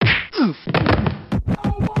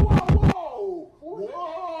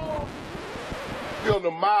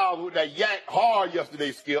on the miles with that yank hard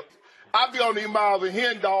yesterday, Skip. I be on these miles of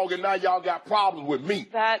hen dog, and now y'all got problems with me.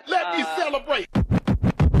 Let me celebrate.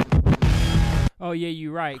 Oh, yeah,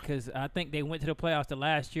 you're right, because I think they went to the playoffs the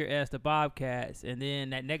last year as the Bobcats, and then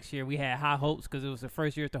that next year we had high hopes because it was the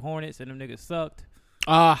first year at the Hornets, and them niggas sucked.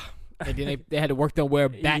 And then they had to work their way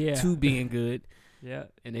back to being good. Yeah.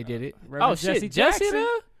 And they did it. Reverend Jesse there?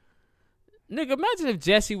 Nigga, imagine if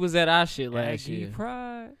Jesse was at our shit last year.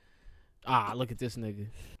 Pride. Look at this nigga.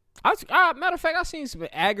 Matter of fact, I seen some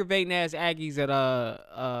aggravating ass Aggies at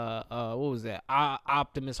what was that?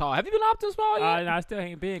 Optimus Hall. Have you been to Optimus Hall yet? No, I still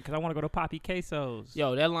ain't been because I want to go to Poppy Queso's.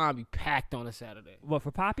 Yo, that line be packed on a Saturday. What,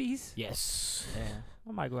 for Poppies? Yes. Yeah,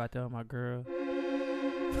 I might go out there with my girl.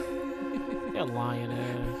 That lying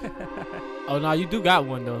ass. Oh no, you do got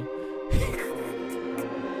one though.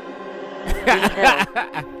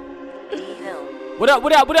 What up?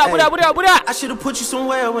 I should've put you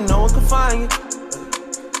somewhere where no one can find you.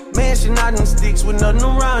 Mansion out in sticks with nothing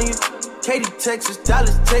around you. Katy, Texas,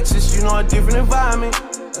 Dallas, Texas, you know a different environment.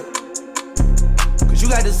 Cause you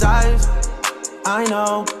got desires. I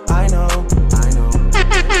know.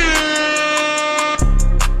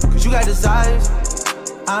 Cause you got desires.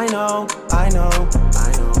 I know.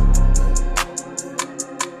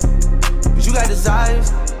 Cause you got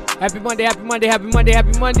desires. Happy Monday. You got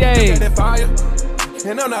that fire,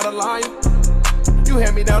 and I'm not a liar. You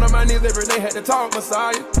had me down on my knees every day, had to talk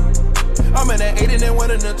Messiah. I'm in that 8 and then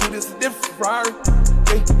 1 and then 2, this is different Ferrari.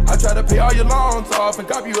 Yeah, I try to pay all your loans off and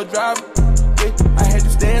copy you a driver. Yeah, I had you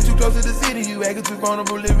stand too close to the city, you acting too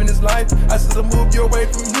vulnerable living this life. I should've moved you away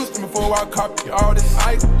from Houston before I copy all this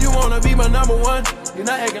ice. You wanna be my number one, you're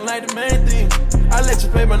not acting like the main thing. I let you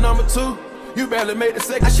play my number 2, you barely made the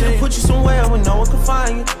second. I should've put you somewhere where no one can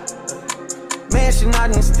find you. Mansion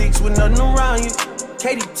out in sticks with nothing around you.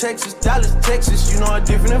 Katy, Texas, Dallas, Texas, you know a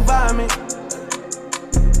different environment.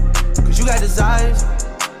 Cause you got desires.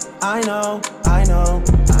 I know.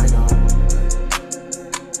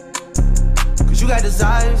 Cause you got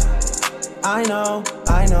desires. I know.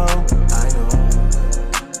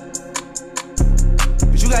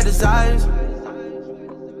 Cause you got desires.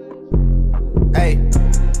 Hey.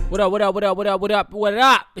 What up?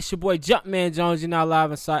 It's your boy Jumpman Jones. You're now live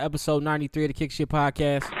inside episode 93 of the Kick Shit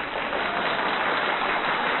Podcast.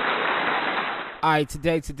 Alright,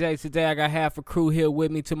 today I got half a crew here with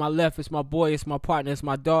me. To my left, it's my boy, it's my partner, it's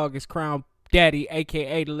my dog, it's Crown Daddy,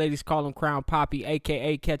 a.k.a. the ladies call him Crown Poppy,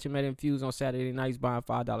 a.k.a. catch him at Infuse on Saturday nights buying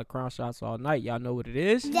 $5 Crown shots all night. Y'all know what it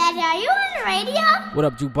is. Daddy, are you on the radio? What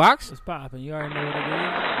up, Jukebox? What's poppin'? You already know what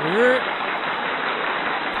it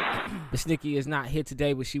is. Miss Nikki is not here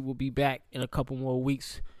today, but she will be back in a couple more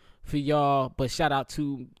weeks for y'all. But shout out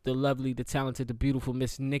to the lovely, the talented, the beautiful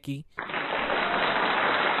Miss Nikki.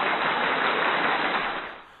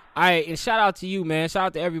 All right, and shout out to you, man. Shout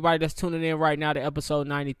out to everybody that's tuning in right now to episode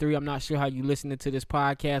 93. I'm not sure how you listening to this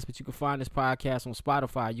podcast, but you can find this podcast on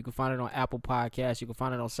Spotify. You can find it on Apple Podcasts. You can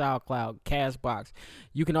find it on SoundCloud, CastBox.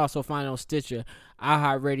 You can also find it on Stitcher,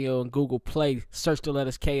 iHeartRadio, and Google Play. Search the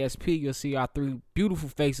letters KSP. You'll see our 3 beautiful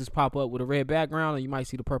faces pop up with a red background, and you might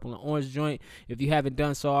see the purple and orange joint. If you haven't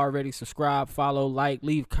done so already, subscribe, follow, like,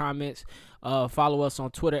 leave comments. Follow us on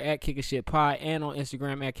Twitter at KickerShitPod and on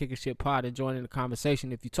Instagram at KickerShitPod and join in the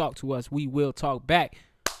conversation. If you talk to us, we will talk back.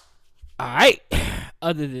 All right.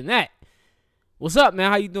 Other than that, what's up, man?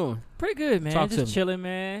 How you doing? Pretty good, man. Just chilling,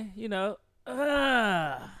 man. You know,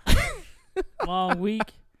 long week,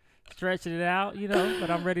 stretching it out, you know, but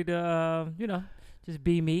I'm ready to, just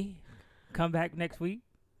be me. Come back next week.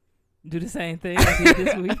 Do the same thing I did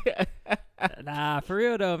this week. Nah, for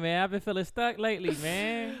real though, man. I've been feeling stuck lately,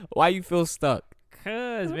 man. Why you feel stuck?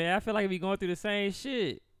 Cause, man, I feel like I be going through the same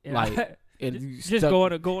shit. Like, just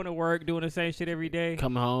going to work, doing the same shit every day.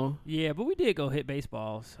 Coming home. Yeah, but we did go hit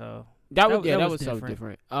baseball, so that was so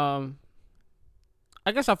different. I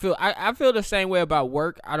guess I feel the same way about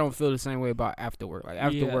work. I don't feel the same way about after work. Like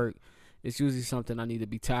after work, it's usually something I need to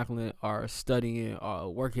be tackling or studying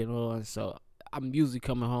or working on. So I'm usually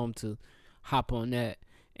coming home to hop on that.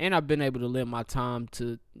 And I've been able to lend my time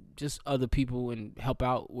to just other people and help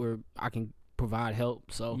out where I can provide help.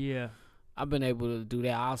 So yeah, I've been able to do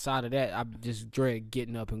that. Outside of that, I just dread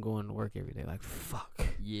getting up and going to work every day. Like, fuck.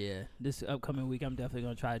 Yeah. This upcoming week, I'm definitely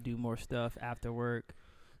going to try to do more stuff after work.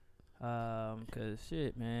 Cause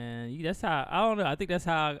shit, man, that's how, I don't know. I think that's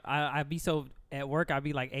how I be so at work. I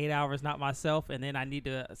be like 8 hours, not myself. And then I need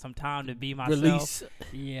some time to be myself. Release.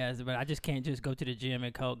 Yes. But I just can't just go to the gym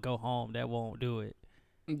and go home. That won't do it.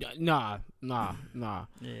 Nah. Yeah,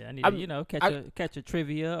 I need to, catch a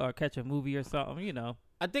trivia or catch a movie or something,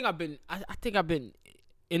 I think I've been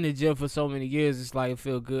in the gym for so many years, it's like it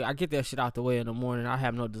feel good. I get that shit out the way in the morning. I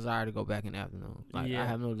have no desire to go back in the afternoon. Like I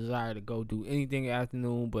have no desire to go do anything in the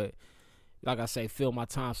afternoon, but like I say, fill my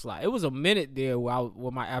time slot. It was a minute there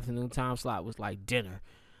where my afternoon time slot was like dinner.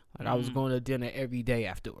 Like I was going to dinner every day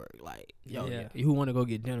after work. Like, who want to go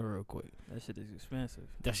get dinner real quick? That shit is expensive.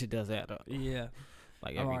 That shit does add up. Yeah.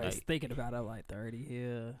 Like I'm every always night. thinking about it, like 30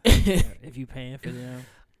 here. If you paying for them.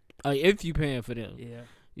 If you paying for them. Yeah.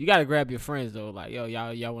 You gotta grab your friends though. Like, yo,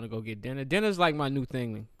 y'all want to go get dinner? Dinner's like my new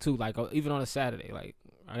thing too. Like even on a Saturday, like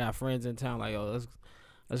I got friends in town. Like, yo,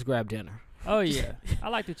 let's grab dinner. Oh yeah, I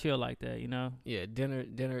like to chill like that. You know. Yeah, dinner.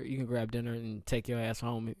 You can grab dinner and take your ass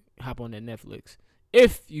home and hop on that Netflix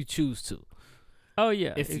if you choose to. Oh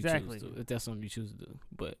yeah, if exactly. You choose to, if that's something you choose to do,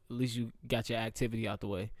 but at least you got your activity out the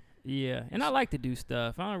way. Yeah, and I like to do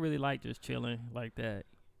stuff. I don't really like just chilling like that.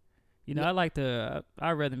 You know, I like to.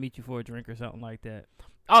 I'd rather meet you for a drink or something like that.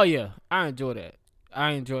 Oh yeah, I enjoy that.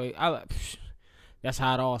 That's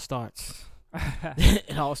how it all starts.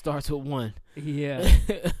 It all starts with one. Yeah.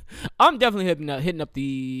 I'm definitely hitting up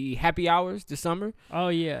the happy hours this summer. Oh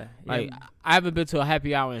yeah. Like I haven't been to a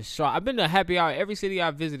happy hour in Charlotte. I've been to a happy hour every city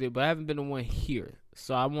I've visited, but I haven't been to one here.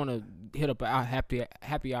 So I want to hit up a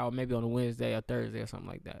happy hour maybe on a Wednesday or Thursday or something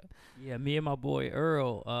like that. Yeah, me and my boy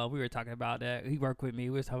Earl, we were talking about that. He worked with me.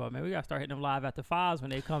 We was talking about, man, we got to start hitting them live after 5s when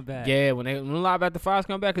they come back. Yeah, when live after 5s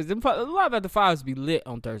come back, because live after 5s be lit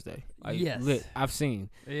on Thursday. Like, yes. Lit. I've seen.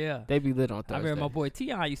 Yeah. They be lit on Thursday. I remember my boy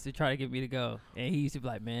Tion used to try to get me to go. And he used to be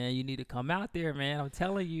like, man, you need to come out there, man. I'm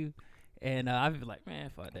telling you. And I'd be like,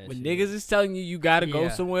 man, fuck that when shit. Niggas is telling you gotta go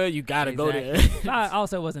somewhere, you gotta go there. I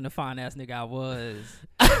also wasn't the fine ass nigga I was.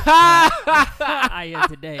 I am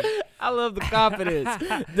today. I love the confidence,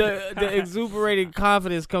 the exuberating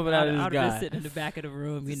confidence coming out of this guy. I'd been sitting in the back of the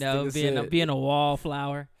room, you know, being a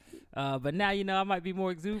wallflower. But now, you know, I might be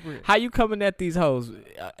more exuberant. How you coming at these hoes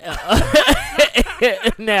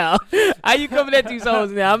now? How you coming at these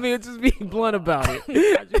hoes now? I mean, just be blunt about it.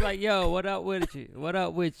 I just like, yo, what up with you? What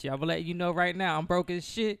up with you? I'm gonna let you know right now, I'm broke as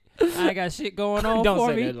shit. I ain't got shit going on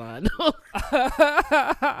for me. Don't say that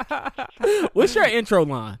line. What's your intro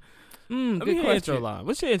line? Good question. Intro line.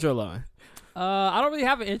 What's your intro line? I don't really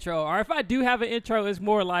have an intro, or if I do have an intro, it's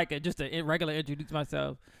more like just a regular introduce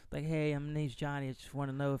myself. Like, hey, my name's Johnny. I just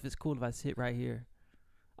want to know if it's cool if I sit right here.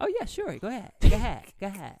 Oh yeah, sure. Go ahead.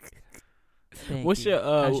 Thank What's you. your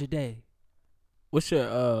How's your day? What's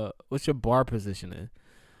your bar positioning?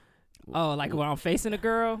 Oh, like when I'm facing a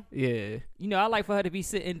girl? Yeah. You know, I like for her to be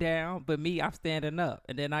sitting down, but me, I'm standing up,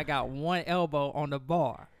 and then I got one elbow on the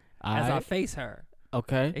bar as I face her.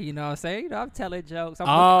 Okay. And you know what I'm saying? You know, I'm telling jokes.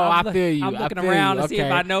 I feel you. I'm looking around to see if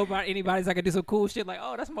I know about anybody so I can do some cool shit. Like,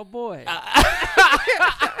 oh, that's my boy.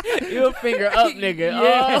 You a finger up, nigga.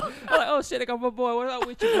 Yeah. I'm like, oh shit, I got my boy. What up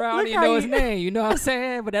with you, bro? I don't even know his name. You know what I'm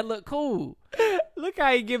saying? But that look cool. Look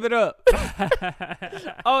how he give it up.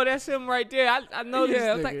 Oh, that's him right there. I know this nigga.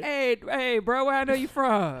 I was like, hey, bro, where I know you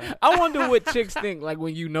from? I wonder what chicks think, like,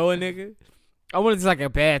 when you know a nigga. I wonder if it's like a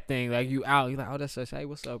bad thing. Like, you out. You're like, oh, that's such. Hey,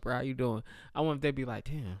 what's up, bro? How you doing? I wonder if they be like,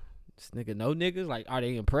 damn, this nigga know niggas? Like, are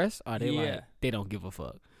they impressed? Are they like, they don't give a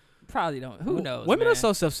fuck? Probably don't. Who knows? Women man. are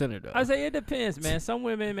so self-centered, though. I say it depends, man. Some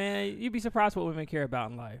women, man, you'd be surprised what women care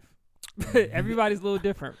about in life. Everybody's a little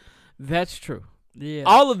different. That's true. Yeah.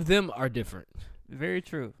 All of them are different. Very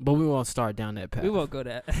true. But we won't start down that path. We won't go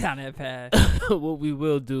down that path. What we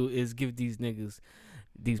will do is give these niggas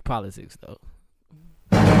these politics, though.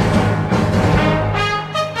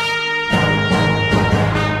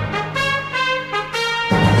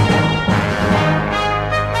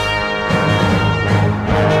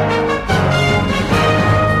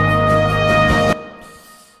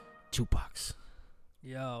 Jukebox.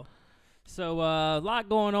 Yo. So a lot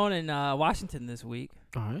going on in Washington this week.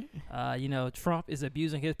 All right. You know, Trump is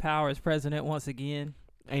abusing his power as president once again.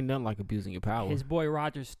 Ain't nothing like abusing your power. His boy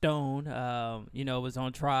Roger Stone, you know, was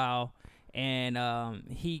on trial, and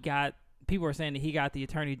people were saying that he got the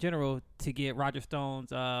attorney general to get Roger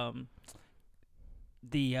Stone's what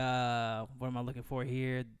am I looking for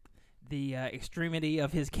here? The extremity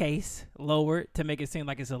of his case lowered to make it seem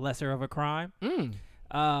like it's a lesser of a crime.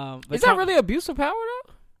 But is that really abuse of power,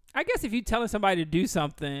 though? I guess if you telling somebody to do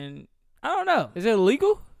something, I don't know. Is it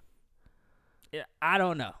illegal? Yeah, I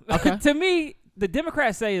don't know. Okay. To me, the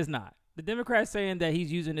Democrats say it's not. The Democrats saying that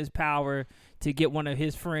he's using his power to get one of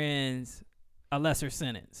his friends a lesser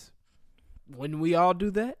sentence. Wouldn't we all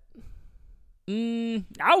do that?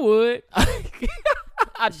 I would.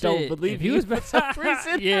 I don't believe you. Was for some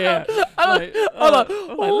reason. Yeah. Hold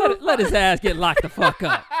on. Let his ass get locked the fuck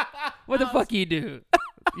up. What the fuck you do?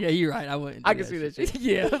 Yeah, you're right. I wouldn't. I can see that shit.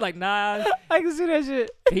 Yeah, like nah. I can see that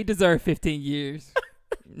shit. He deserved 15 years.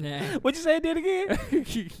 Nah. What'd you say it did again?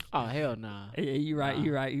 Oh, hell nah. Yeah, you right.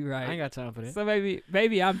 I ain't got time for that. So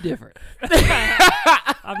maybe I'm different.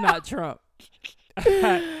 I'm not Trump. Yo,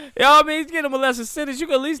 I mean, he's getting him a lesser sentence. You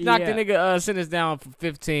can at least knock the nigga sentence down from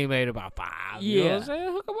 15, made about 5. You know what I'm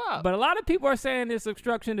saying? Hook him up. But a lot of people are saying it's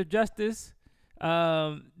obstruction of justice.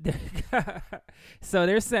 So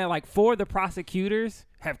they're saying like 4 of the prosecutors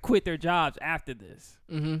have quit their jobs after this.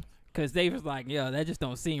 Mm-hmm. Because they was like, yo, that just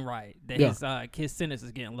don't seem right. That his sentence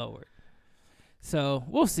is getting lowered. So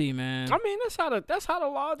we'll see, man. I mean, that's how the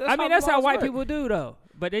law. That's how white people do, though.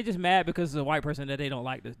 But they just mad because it's a white person that they don't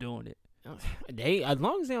like that's doing it. As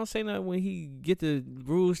long as they don't say nothing when he get the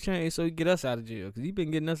rules changed, so he get us out of jail, because he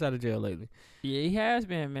been getting us out of jail lately. Yeah, he has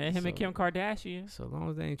been, man. Him and Kim Kardashian. So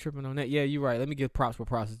long as they ain't tripping on that. Yeah, you're right. Let me give props for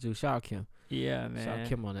prostitute. Shout out Kim. Yeah, man. Shout out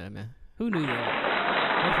Kim on that, man. Who knew that?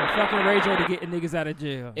 That's for fucking Ray J to get the niggas out of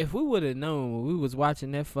jail. If we would have known when we was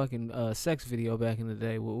watching that fucking sex video back in the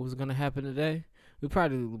day, what was gonna happen today, we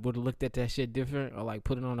probably would have looked at that shit different, or like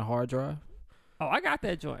put it on a hard drive. Oh, I got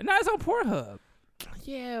that joint. No, it's on Pornhub.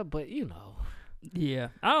 Yeah, but you know. Yeah,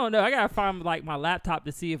 I don't know. I gotta find like my laptop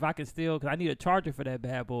to see if I can still, because I need a charger for that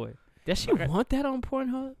bad boy. Does she want that on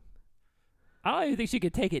Pornhub? I don't even think she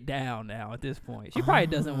could take it down now at this point. She probably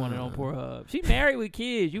doesn't want it on Pornhub. She married with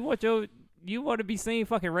kids. You want to be seen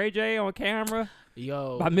fucking Ray J on camera,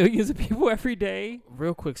 by millions of people every day.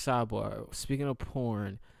 Real quick sidebar. Speaking of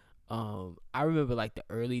porn, I remember like the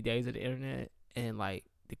early days of the internet, and like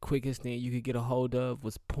the quickest thing you could get a hold of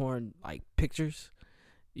was porn like pictures.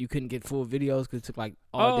 You couldn't get full videos because it took like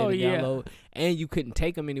all day to download, and you couldn't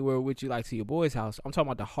take them anywhere with you, like to your boy's house. I'm talking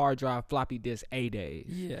about the hard drive floppy disk A days.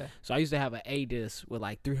 Yeah. So I used to have an A disk with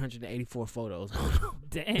like 384 photos.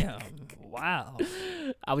 Damn. Wow.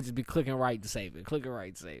 I would just be clicking right to save it,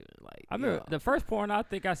 Like I remember the first porn I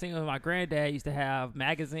think I seen was my granddad used to have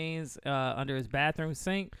magazines under his bathroom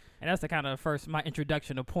sink, and that's the kind of my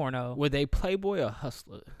introduction to porno. Were they Playboy or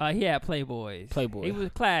Hustler? He had Playboys. Playboy. He was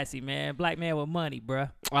classy, man. Black man with money,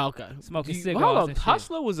 bruh. Oh, okay. Smoking cigars and shit.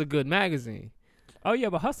 Hustler was a good magazine. Oh, yeah,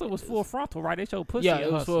 but Hustler was full frontal, right? They showed pussy. Yeah,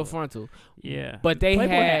 it was full frontal. Yeah. But they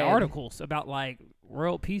Playboy had articles about, like,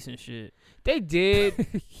 world peace and shit. They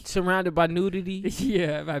did, surrounded by nudity.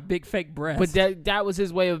 Yeah, by big fake breasts. But that was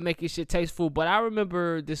his way of making shit tasteful. But I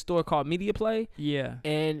remember this store called Media Play. Yeah.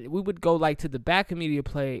 And we would go, like, to the back of Media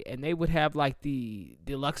Play, and they would have, like, the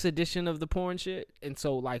deluxe edition of the porn shit. And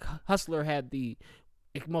so, like, Hustler had the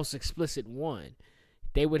most explicit one.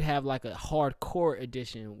 They would have, like, a hardcore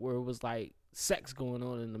edition where it was, like, sex going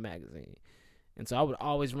on in the magazine. And so I would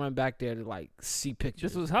always run back there to, like, see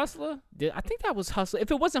pictures. This was Hustler? I think that was Hustler.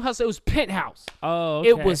 If it wasn't Hustler, it was Penthouse. Oh, okay.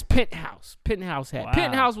 It was Penthouse. Penthouse had. Wow.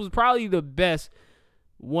 Penthouse was probably the best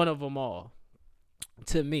one of them all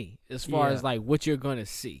to me, as far as, like, what you're going to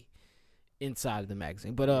see inside of the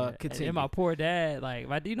magazine. But continue. And my poor dad, like,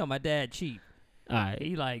 my dad cheap. All right.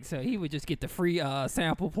 He would just get the free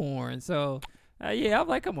sample porn. So... I'm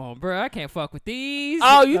like, come on, bro. I can't fuck with these.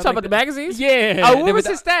 Oh, you talking about the magazines? Yeah. Oh, what was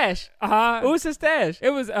his stash? What was his stash? It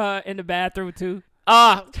was in the bathroom, too.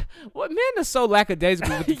 What men are so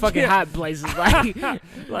lackadaisical with the fucking hot places. Like,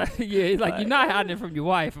 you're not hiding it from your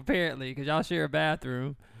wife, apparently, because y'all share a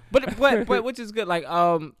bathroom. But which is good. Like,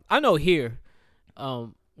 I know here,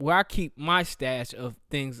 where I keep my stash of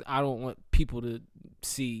things I don't want people to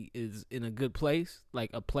see is in a good place, like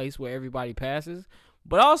a place where everybody passes.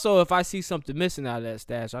 But also, if I see something missing out of that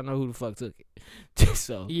stash, I know who the fuck took it.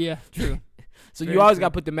 So yeah, true. So you always got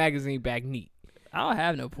to put the magazine back neat. I don't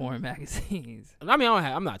have no porn magazines. I mean,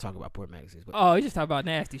 I'm not talking about porn magazines. But you just talking about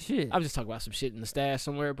nasty shit. I'm just talking about some shit in the stash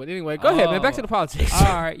somewhere. But anyway, go ahead, man. Back to the politics.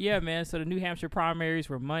 All right, yeah, man. So the New Hampshire primaries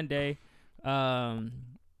were Monday.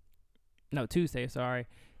 Tuesday. Sorry.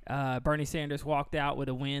 Bernie Sanders walked out with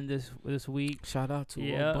a win this week. Shout out to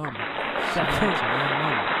Obama.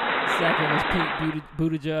 Second was Pete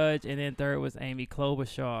Buttigieg, and then third was Amy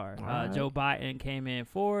Klobuchar. Right. Joe Biden came in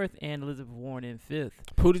fourth, and Elizabeth Warren in fifth.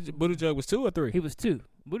 Buttigieg was 2 or 3? He was 2.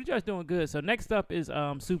 Buttigieg's doing good. So next up is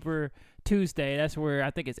Super Tuesday. That's where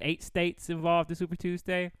I think it's 8 states involved in Super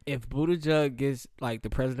Tuesday. If Buttigieg gets like the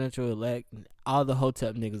presidential elect, all the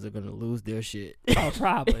Hotep niggas are gonna lose their shit. Oh,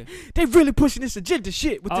 probably. They really pushing this agenda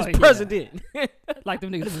shit with this president. Like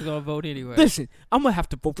them niggas was gonna vote anyway. Listen, I'm gonna have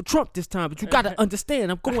to vote for Trump this time, but you gotta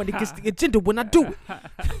understand, I'm going against the agenda when I do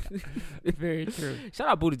it. Very true. Shout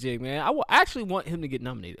out Buttigieg, man. I actually want him to get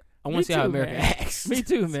nominated. I want to see how America acts. Me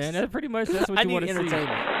too, man. That's what you want to see. I need entertainment.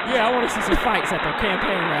 Yeah, I want to see some fights at the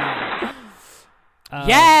campaign rally.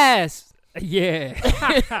 Yes. Yeah.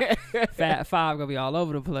 Fat Five gonna be all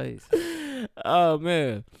over the place. Oh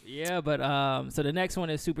man. Yeah, but so the next one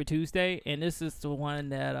is Super Tuesday, and this is the one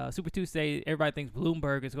that Super Tuesday. Everybody thinks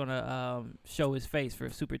Bloomberg is gonna show his face for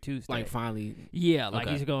Super Tuesday. Like finally. Yeah, like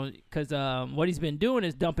Okay. he's going because what he's been doing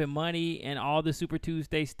is dumping money in all the Super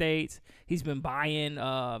Tuesday states. He's been buying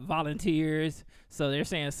volunteers. So they're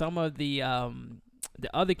saying some of the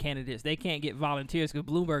other candidates, they can't get volunteers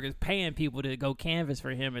because Bloomberg is paying people to go canvass for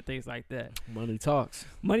him and things like that. Money talks.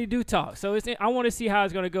 Money do talk. So I want to see how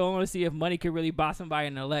it's going to go. I want to see if money can really buy somebody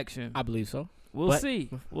in an election. I believe so. We'll see.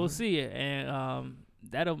 We'll see it. And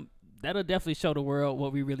that'll definitely show the world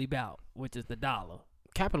what we really about, which is the dollar.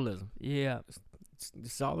 Capitalism. Yeah.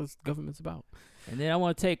 It's all this government's about. And then I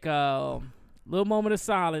want to take little moment of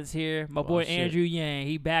silence here. My boy shit. Andrew Yang,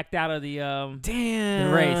 he backed out of the Damn.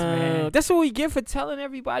 the race, man. That's what we get for telling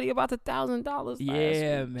everybody about the $1,000.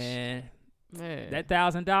 Yeah, man. Man. That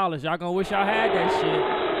 $1,000, y'all gonna wish y'all had that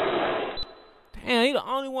shit. Damn, he the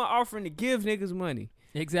only one offering to give niggas money.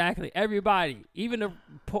 Exactly. Everybody, even the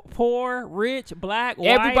poor, rich, black, white.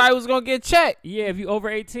 Everybody was gonna get checked. Yeah, if you over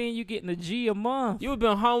 18, you getting a G a month. You would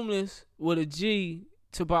been homeless with a G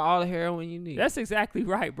to buy all the heroin you need. That's exactly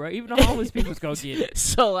right, bro. Even the homeless people's gonna get it.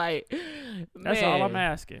 So like, That's all I'm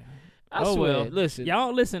asking. I swear. Well. Listen, Y'all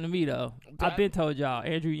don't listen to me though. I've been told y'all,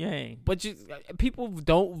 Andrew Yang. but people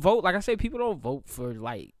don't vote. Like I say, people don't vote for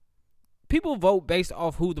people vote based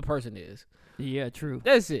off who the person is. Yeah, true.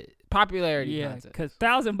 That's it. Popularity. Yeah, contest. because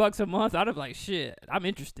 $1,000 a month, I'd have like, shit, I'm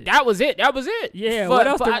interested. That was it. Yeah,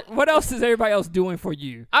 But what else is everybody else doing for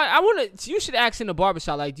you? I want to. You should ask in the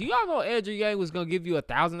barbershop. Like, do y'all know Andrew Yang was gonna give you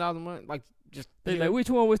 $1,000 a month? Like, just They like, which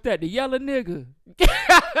one was that? The yellow nigga.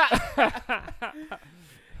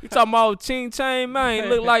 You talking about Ching Chang, man?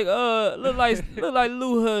 Look like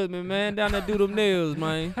Lou Husband, man, down there do them nails,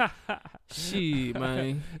 man. Shit,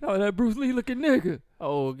 man. Oh, that Bruce Lee looking nigga.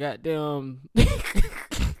 Oh, goddamn.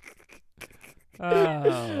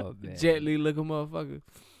 Oh, man. Jet Li looking motherfucker.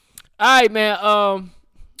 All right, man.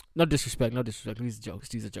 No disrespect. These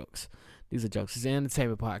are jokes. It's an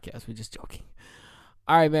entertainment podcast. We're just joking.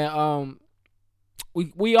 All right, man.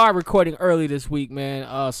 We are recording early this week,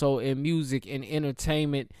 man. So in music and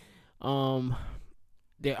entertainment,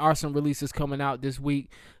 there are some releases coming out this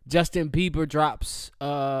week. Justin Bieber dropped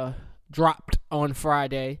on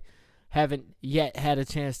Friday. Haven't yet had a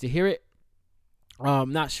chance to hear it.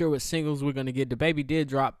 Not sure what singles we're gonna get. The baby did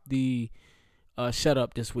drop the Shut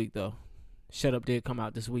Up this week though. Shut Up did come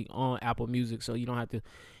out this week on Apple Music, so you don't have to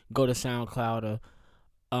go to SoundCloud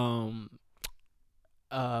or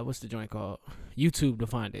what's the joint called? YouTube to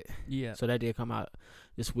find it. Yeah. So that did come out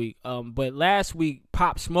this week. But last week,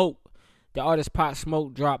 Pop Smoke, the artist Pop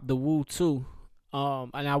Smoke, dropped The Woo 2.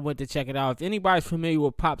 And I went to check it out. If anybody's familiar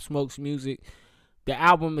with Pop Smoke's music, the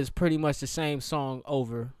album is pretty much the same song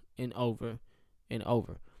over and over and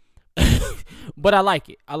over. But I like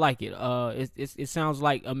it. It sounds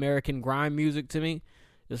like American grime music to me.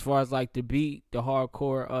 As far as like the beat, the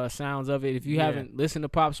hardcore sounds of it. If you haven't listened to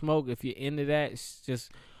Pop Smoke, if you're into that, it's just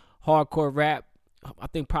hardcore rap. I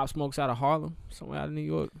think Pop Smoke's out of Harlem, somewhere out of New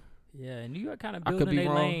York. Yeah, New York kind of building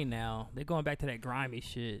their lane now. They're going back to that grimy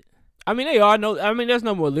shit. I mean, they are. There's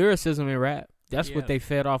no more lyricism in rap. That's what they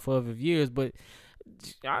fed off of years. But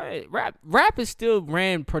rap is still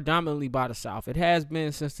ran predominantly by the South. It has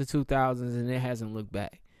been since the 2000s, and it hasn't looked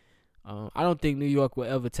back. I don't think New York will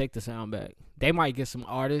ever take the sound back. They might get some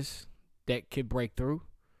artists that could break through,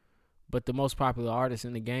 but the most popular artists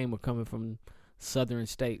in the game are coming from southern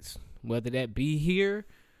states, whether that be here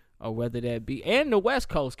or whether that be, and the West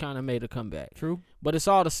Coast kind of made a comeback. True, but it's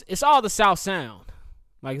all the South sound.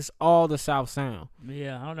 Like, it's all the South sound.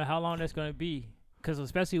 Yeah, I don't know how long that's gonna be, because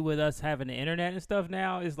especially with us having the internet and stuff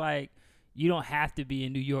now, it's like you don't have to be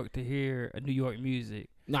in New York to hear a New York music.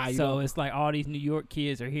 So it's like all these New York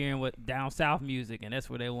kids are hearing what down south music, and that's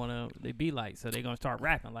what they be like. So they're gonna start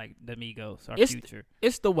rapping like the Migos or Future.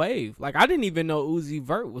 It's the wave. Like, I didn't even know Uzi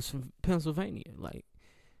Vert was from Pennsylvania. Like,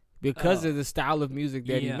 because of the style of music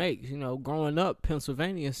that he makes. You know, growing up,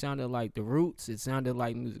 Pennsylvania sounded like The Roots. It sounded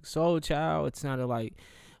like Music Soul Child. It sounded like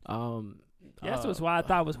that's why I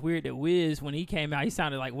thought it was weird that Wiz, when he came out, he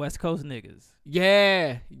sounded like West Coast niggas.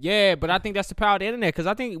 Yeah, but I think that's the power of the internet, because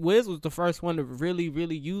I think Wiz was the first one to really,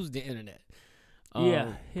 really use the internet.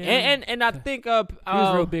 And I think he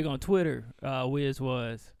was real big on Twitter. Wiz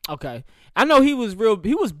was. Okay, I know he was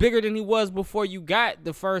bigger than he was before you got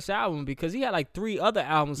the first album, because he had like 3 other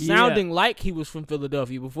albums sounding like he was from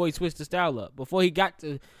Philadelphia before he switched the style up. Before he got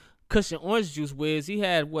to Cushion Orange Juice Wiz, he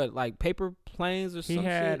had like Paper Planes or something. He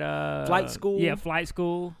had Flight School. Yeah, Flight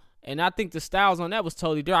School. And I think the styles on that was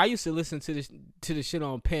totally different. I used to listen to the shit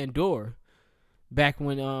on Pandora back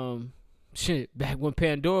when shit, back when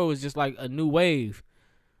Pandora was just like a new wave.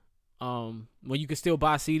 When you could still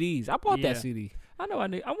buy CDs. I bought that CD. I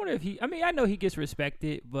wonder if I know he gets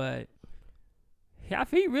respected, but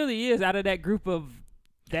he really is out of that group of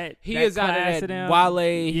that. He that is out of that.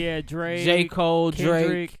 Wale, Drake, J. Cole,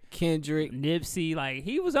 Drake, Kendrick, Nipsey. Like,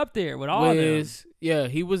 he was up there with all of them. Yeah,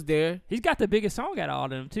 he was there. He's got the biggest song out of all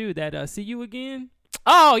of them too. That "See You Again."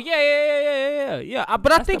 Oh yeah. But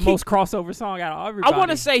that's I think the most crossover song out of everybody. I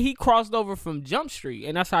want to say he crossed over from Jump Street,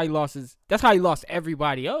 and that's how he lost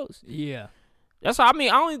everybody else. Yeah. That's how,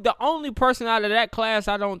 the only person out of that class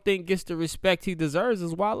I don't think gets the respect he deserves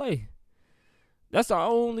is Wale. That's the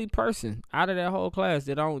only person out of that whole class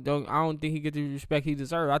that I don't think he gets the respect he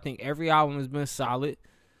deserves. I think every album has been solid.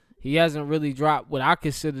 He hasn't really dropped what I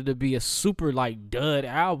consider to be a super like dud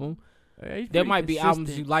album. Yeah, there might be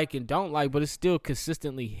albums you like and don't like, but it's still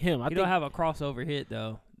consistently him. He don't have a crossover hit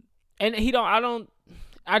though. And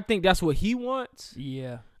I think that's what he wants.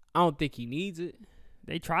 Yeah. I don't think he needs it.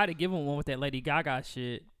 They tried to give him one with that Lady Gaga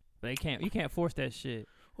shit, but they can't. You can't force that shit.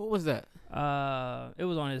 What was that? It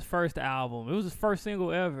was on his first album. It was his first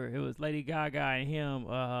single ever. It was Lady Gaga and him.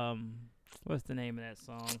 What's the name of that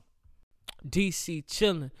song? DC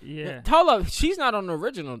Chillin'. Yeah. Hold up, she's not on the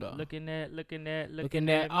original though. Looking at.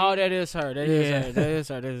 Oh, that is her. That is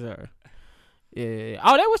her. Yeah.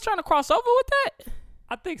 Oh, they was trying to cross over with that?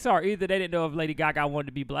 I think so. Either they didn't know if Lady Gaga wanted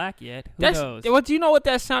to be black yet. Who knows? What do you know what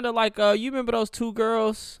that sounded like? You remember those two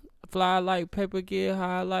girls? Fly like paper, get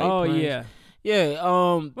high like. Oh planes. yeah.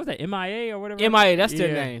 Yeah. What's that? MIA or whatever. MIA. That's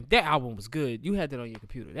their name. That album was good. You had that on your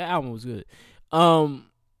computer. That album was good.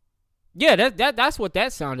 Yeah. That's what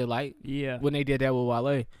that sounded like. Yeah. When they did that with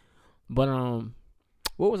Wale. But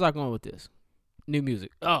what was I going with this? New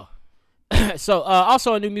music. Oh. So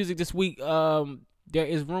also in new music this week, there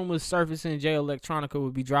is rumors surfacing Jay Electronica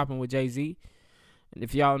will be dropping with Jay-Z. And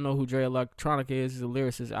if y'all know who Jay Electronica is, he's a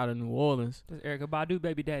lyricist out of New Orleans. That's Erykah Badu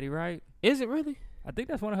baby daddy, right? Is it really? I think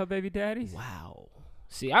that's one of her baby daddies. Wow.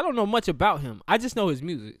 See, I don't know much about him. I just know his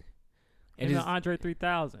music. And he's an Andre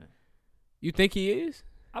 3000. You think he is?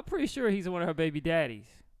 I'm pretty sure he's one of her baby daddies.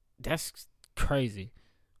 That's crazy.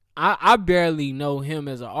 I barely know him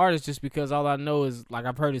as an artist just because all I know is, like,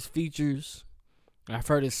 I've heard his features. I've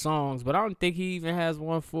heard his songs, but I don't think he even has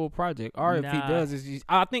one full project. Or if he does,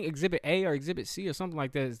 I think Exhibit A or Exhibit C or something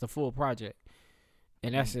like that is the full project.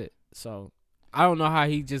 And that's it. So, I don't know how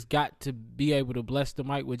he just got to be able to bless the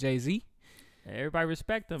mic with Jay-Z. Everybody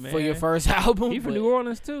respect him, man. For your first album. He from New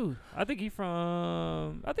Orleans, too. I think he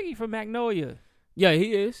from Magnolia. Yeah,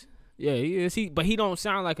 he is. Yeah, he is. But he don't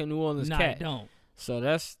sound like a New Orleans cat. He don't. So,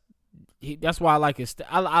 that's why I like his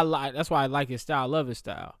style. That's why I like his style. I love his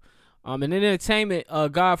style. In entertainment,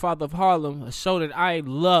 Godfather of Harlem, a show that I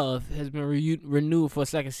love, has been renewed for a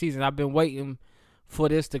second season. I've been waiting for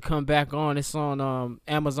this to come back on. It's on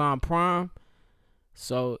Amazon Prime.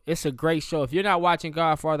 So it's a great show. If you're not watching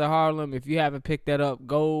Godfather of Harlem, if you haven't picked that up,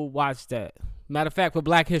 go watch that. Matter of fact, for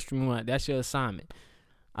Black History Month, that's your assignment.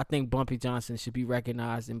 I think Bumpy Johnson should be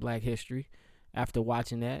recognized in Black History after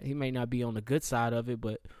watching that. He may not be on the good side of it,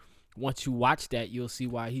 but once you watch that, you'll see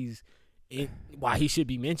why he should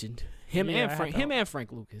be mentioned. Him and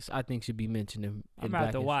Frank Lucas, I think, should be mentioned in I'm Black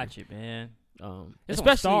about to History. watch it, man. It's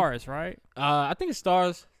Especially on Stars, right? I think it's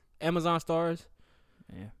Stars, Amazon Stars.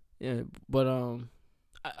 Yeah. But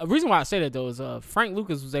a reason why I say that though is Frank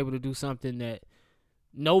Lucas was able to do something that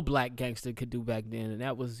no black gangster could do back then, and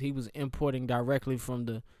that was he was importing directly from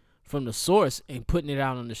the source and putting it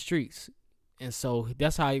out on the streets, and so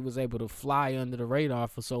that's how he was able to fly under the radar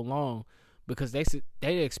for so long. Because they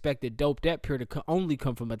expected Dope That Pure to only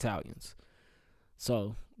come from Italians.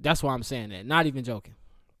 So, that's why I'm saying that. Not even joking.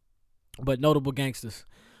 But notable gangsters.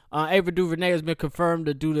 Ava DuVernay has been confirmed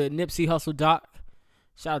to do the Nipsey Hussle doc.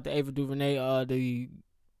 Shout out to Ava DuVernay. What do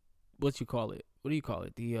you call it?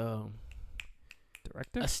 The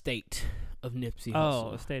director? Estate of Nipsey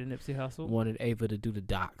Hussle. Oh, Estate of Nipsey Hussle. Wanted Ava to do the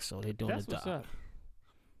doc, so they're doing the doc. That's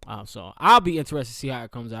what's up. So, I'll be interested to see how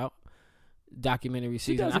it comes out. Documentary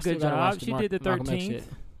season. She does a good job. She did the 13th.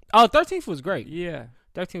 Oh, 13th was great. Yeah.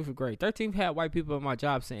 13th was great. 13th had white people at my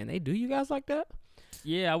job saying, "They do you guys like that?"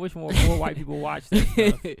 Yeah, I wish more white people watched this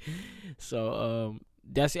stuff. So,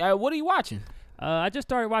 that's it. What are you watching? I just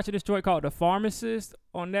started watching this joint called The Pharmacist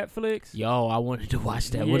on Netflix. Yo, I wanted to watch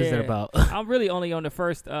that. Yeah. What is that about? I'm really only on the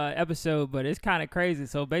first episode, but it's kind of crazy.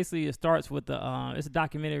 So basically, it starts with it's a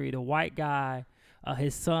documentary. The white guy.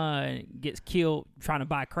 His son gets killed trying to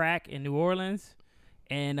buy crack in New Orleans,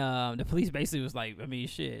 and the police basically was like, I mean,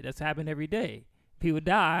 shit, that's happened every day. People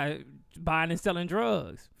die buying and selling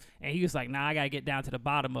drugs. And he was like, nah, I got to get down to the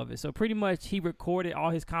bottom of it. So pretty much he recorded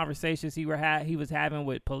all his conversations he was having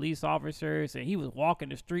with police officers, and he was walking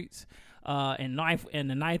the streets in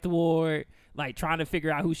the Ninth Ward, like trying to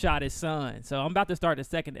figure out who shot his son. So I'm about to start the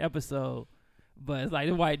second episode, but it's like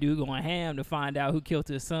the white dude going ham to find out who killed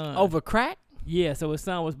his son. Over crack? Yeah, so his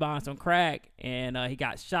son was buying some crack, and he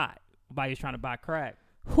got shot while he was trying to buy crack.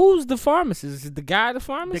 Who's the pharmacist? Is the guy the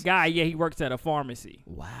pharmacist? The guy, yeah, he works at a pharmacy.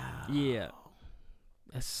 Wow. Yeah.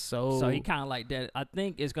 That's so... So he kind of like that. I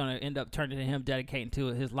think it's going to end up turning to him dedicating to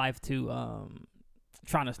his life to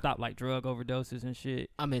trying to stop like drug overdoses and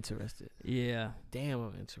shit. I'm interested. Yeah. Damn,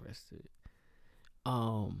 I'm interested.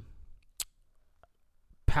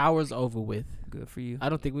 Power's over with. Good for you. I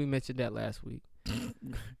don't think we mentioned that last week.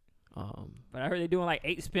 But I heard they're doing like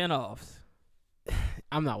 8 spinoffs.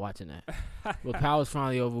 I'm not watching that. But Power's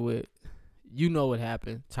finally over with. You know what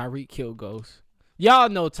happened. Tyreek killed Ghost. Y'all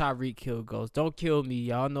know Tyreek killed Ghost. Don't kill me.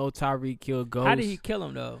 Y'all know Tyreek killed Ghost. How did he kill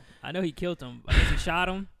him, though? I know he killed him. I guess he shot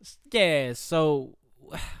him. Yeah, so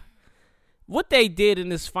what they did in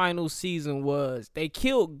this final season was they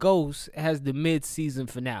killed Ghost as the mid-season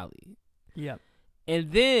finale. Yep.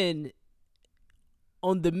 And then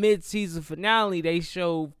on the mid-season finale, they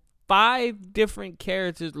showed 5 different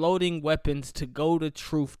characters loading weapons to go to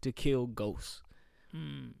Truth to kill Ghost.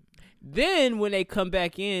 Then when they come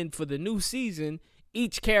back in for the new season,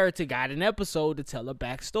 each character got an episode to tell a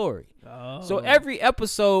backstory. Oh. So every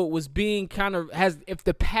episode was being kind of if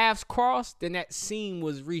the paths crossed, then that scene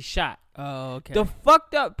was reshot. Oh, okay. The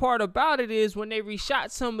fucked up part about it is when they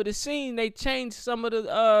reshot some of the scene, they changed some of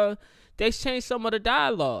the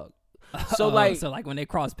dialogue. So like when they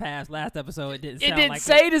crossed paths last episode, it didn't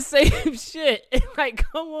say the same shit. Like,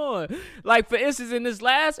 come on. Like, for instance, in this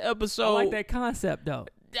last episode, I like that concept though.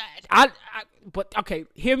 But okay,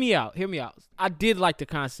 hear me out. I did like the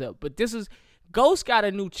concept, but Ghost got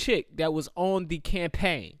a new chick that was on the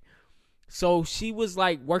campaign. So she was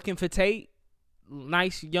like working for Tate,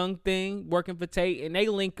 nice young thing working for Tate, and they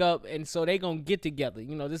link up, and so they gonna get together.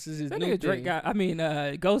 You know, this is his new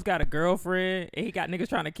thing. Ghost got a girlfriend, and he got niggas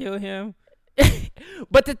trying to kill him.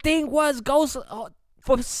 But the thing was, Ghost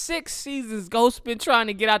for 6 seasons, Ghost been trying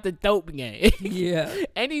to get out the dope game. Yeah,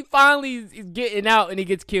 and he finally is getting out, and he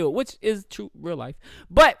gets killed, which is true real life.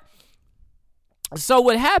 But so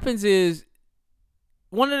what happens is,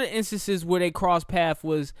 one of the instances where they cross path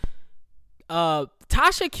was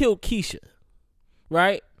Tasha killed Keisha,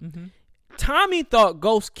 right? Mm-hmm. Tommy thought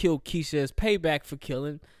Ghost killed Keisha as payback for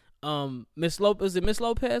killing Miss Lopez. Is it Miss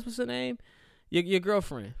Lopez? What's her name? Your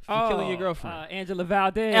girlfriend. For killing your girlfriend. Angela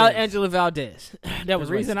Valdez. Angela Valdez. That was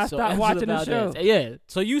the reason racist. I stopped watching the show. Yeah.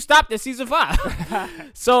 So you stopped at season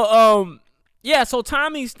 5. So so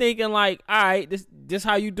Tommy's thinking like, all right, this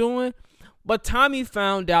how you doing? But Tommy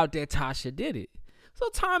found out that Tasha did it. So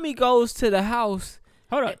Tommy goes to the house.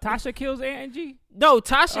 Hold up, Tasha kills Angie? No,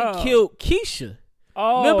 Tasha killed Keisha.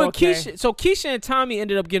 Oh, remember okay. Keisha? So Keisha and Tommy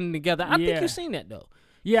ended up getting together. I think you've seen that though.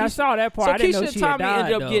 Yeah, I saw that part. So I didn't Keisha know and she Tommy had died,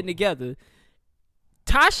 ended up getting together.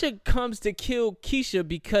 Tasha comes to kill Keisha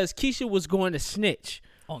because Keisha was going to snitch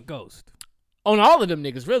on Ghost, on all of them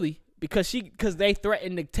niggas, really, because they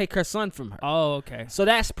threatened to take her son from her. Oh, okay. So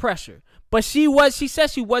that's pressure. But she said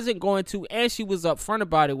she wasn't going to, and she was upfront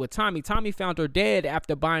about it with Tommy. Tommy found her dead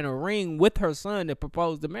after buying a ring with her son that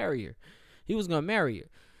proposed to marry her. He was gonna marry her.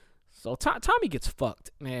 So Tommy gets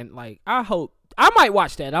fucked, man. Like, I hope I might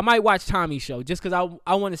watch that. I might watch Tommy's show just because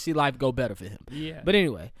I want to see life go better for him. Yeah. But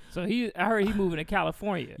anyway. So I heard he moving to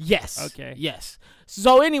California. Yes. Okay. Yes.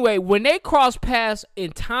 So anyway, when they cross paths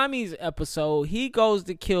in Tommy's episode, he goes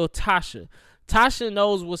to kill Tasha. Tasha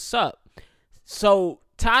knows what's up. So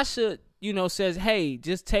Tasha, says, hey,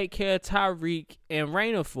 just take care of Tyreek and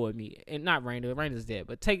Raina for me. And not Raina. Raina's dead.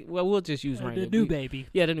 But we'll just use Raina. The new baby.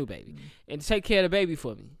 Yeah, the new baby. Mm-hmm. And take care of the baby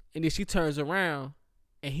for me. And then she turns around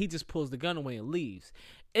and he just pulls the gun away and leaves.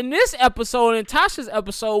 In this episode, in Tasha's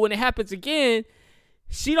episode, when it happens again,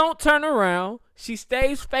 she don't turn around. She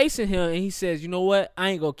stays facing him, and he says, you know what? I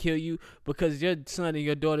ain't gonna kill you because your son and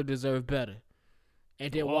your daughter deserve better.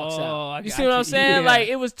 And then walks out. You see what I'm saying? Yeah. Like,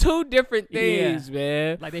 it was 2 different things,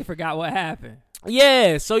 man. Like, they forgot what happened.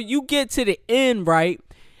 Yeah, so you get to the end, right?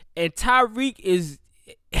 And Tyreek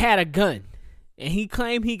had a gun. And he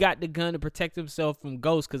claimed he got the gun to protect himself from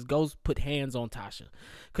Ghost because Ghost put hands on Tasha.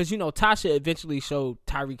 Because, Tasha eventually showed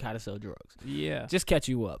Tyreek how to sell drugs. Yeah. Just catch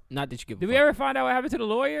you up. Not that you give a fuck. Did we ever find out what happened to the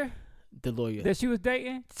lawyer? The lawyer. That she was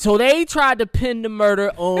dating? So they tried to pin the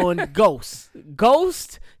murder on Ghost.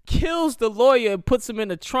 Ghost kills the lawyer and puts him in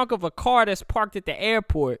the trunk of a car that's parked at the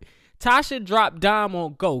airport. Tasha dropped dime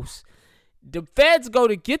on Ghost. The feds go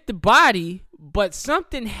to get the body, but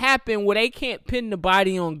something happened where they can't pin the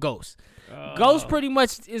body on Ghost. Ghost pretty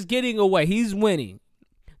much is getting away. He's winning.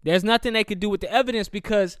 There's nothing they could do with the evidence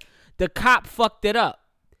because the cop fucked it up.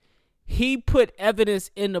 He put evidence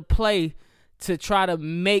into play to try to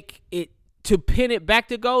make it, to pin it back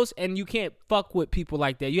to Ghost, and you can't fuck with people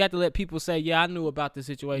like that. You have to let people say, yeah, I knew about the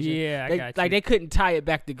situation. Yeah, I got you. Like, they couldn't tie it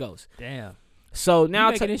back to Ghost. Damn. So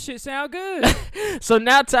now making this shit sound good. So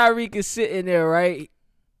now Tyreek is sitting there, right?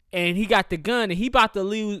 And he got the gun, and he about to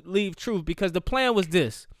leave Truth because the plan was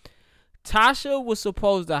this. Tasha was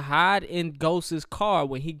supposed to hide in Ghost's car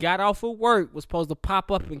when he got off of work, was supposed to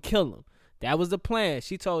pop up and kill him. That was the plan.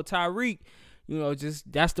 She told Tyreek,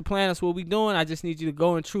 just that's the plan. That's what we doing. I just need you to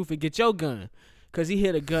go in Truth and get your gun. Because he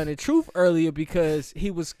hit a gun in Truth earlier because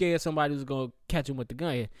he was scared somebody was going to catch him with the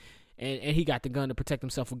gun. And he got the gun to protect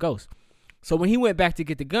himself from Ghost. So when he went back to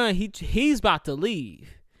get the gun, he's about to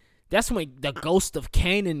leave. That's when the ghost of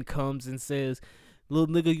Canaan comes and says, little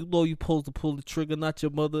nigga, you know you supposed to pull the trigger, not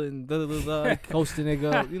your mother, and da-da-da-da, ghost the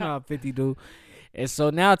nigga. You know how 50 do. And so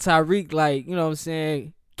now Tyreek, like, you know what I'm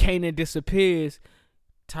saying, Canaan disappears.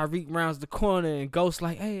 Tyreek rounds the corner, and Ghost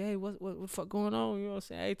like, hey, what the fuck going on? You know what I'm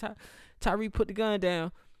saying? Hey, Tyreek put the gun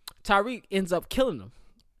down. Tyreek ends up killing him.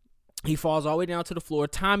 He falls all the way down to the floor.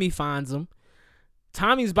 Tommy finds him.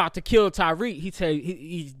 Tommy's about to kill Tyreek.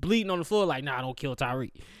 He's bleeding on the floor like, nah, don't kill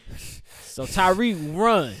Tyreek. So Tyreek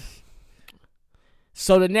run.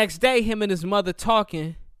 So the next day, him and his mother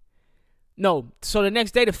talking. So the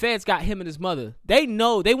next day, the feds got him and his mother. They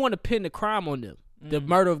know they want to pin the crime on them, the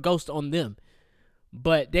murder of Ghost on them.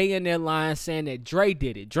 But they in their line saying that Dre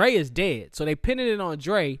did it. Dre is dead. So they pinning it on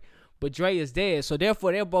Dre, but Dre is dead. So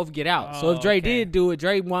therefore, they'll both get out. So if Dre did do it,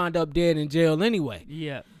 Dre wound up dead in jail anyway.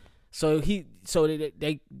 Yeah. So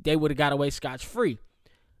they would have got away scotch-free.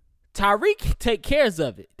 Tyreek take cares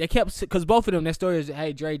of it. They kept, because both of them, their story is,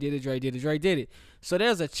 hey, Dre did it. So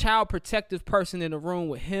there's a child protective person in the room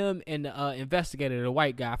with him and the investigator, the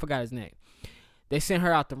white guy. I forgot his name. They sent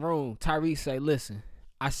her out the room. Tyreek say, listen,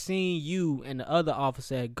 I seen you and the other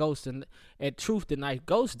officer at Ghost and at Truth the night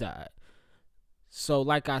Ghost died. So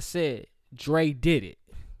like I said, Dre did it.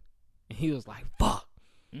 And he was like, fuck.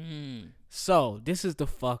 So this is the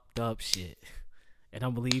fucked up shit. And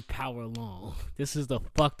I'm going to leave power alone. This is the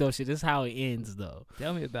fucked up shit. This is how it ends, though.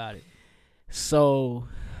 Tell me about it. So,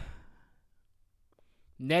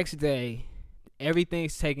 next day,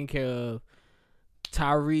 everything's taken care of.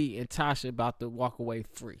 Tyree and Tasha about to walk away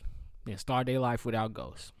free and start their life without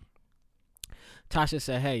Ghost. Tasha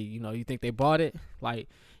said, hey, you think they bought it? Like,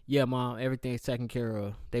 yeah, Mom, everything's taken care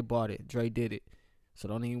of. They bought it. Dre did it. So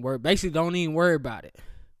don't even worry about it.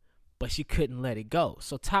 But she couldn't let it go.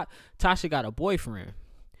 So Tasha got a boyfriend.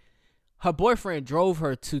 Her boyfriend drove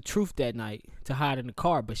her to Truth that night to hide in the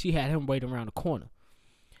car, but she had him waiting around the corner.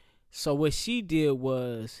 So what she did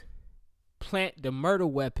was plant the murder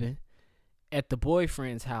weapon at the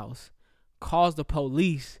boyfriend's house, calls the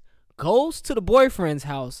police, goes to the boyfriend's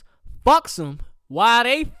house, fucks him. While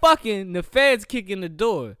they fucking, the feds kick in the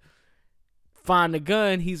door. Find the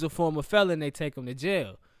gun, he's a former felon, they take him to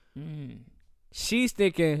jail. She's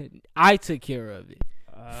thinking, I took care of it.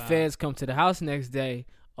 Feds come to the house next day.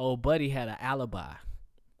 Old buddy had an alibi.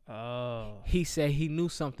 He said he knew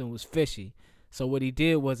something was fishy. So what he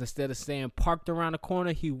did was, instead of staying parked around the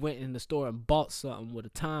corner, he went in the store and bought something with a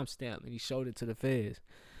timestamp, and he showed it to the feds.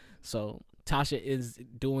 So Tasha is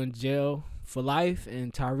doing jail for life,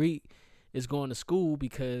 and Tyreek is going to school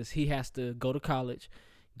because he has to go to college,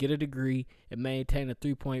 get a degree, and maintain a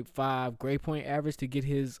 3.5 grade point average to get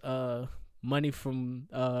his money from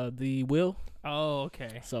the will. Oh,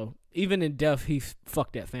 okay. So even in death, he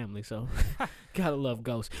fucked that family. So gotta love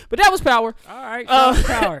Ghost. But that was Power. All right,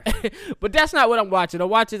 Power. But that's not what I'm watching.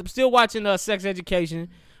 I'm still watching Sex Education,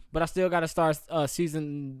 but I still gotta start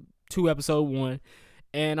season 2, episode 1,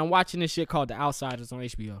 and I'm watching this shit called The Outsiders on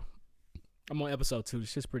HBO. I'm on episode 2.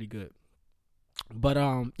 This shit's pretty good. But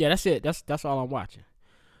yeah, that's it. That's all I'm watching.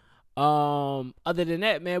 Other than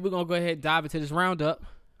that, man, we're gonna go ahead and dive into this roundup.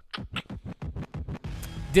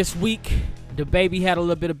 This week, the baby had a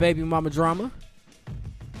little bit of baby mama drama.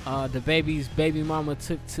 The baby's baby mama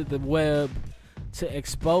took to the web to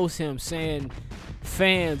expose him, saying,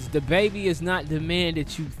 fans, the baby is not the man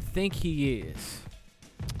that you think he is.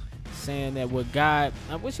 Saying that with God,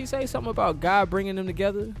 would she say something about God bringing them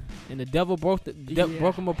together and the devil broke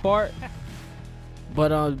them apart?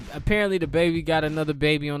 But apparently the baby got another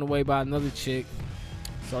baby on the way by another chick.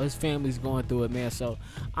 So his family's going through it, man. So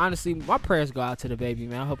honestly, my prayers go out to the baby,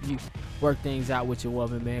 man. I hope you work things out with your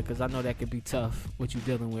woman, man, because I know that could be tough, what you're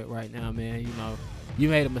dealing with right now, man. You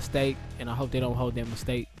made a mistake, and I hope they don't hold that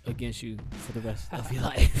mistake against you for the rest of your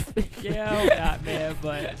life. Yeah, man,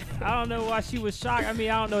 but I don't know why she was shocked. I mean,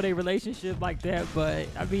 I don't know their relationship like that, but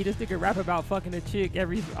I mean, this nigga rap about fucking a chick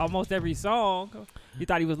almost every song. You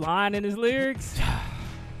thought he was lying in his lyrics?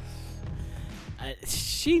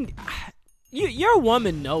 Your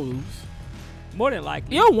woman knows. More than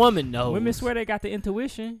likely. Your woman knows. Women swear they got the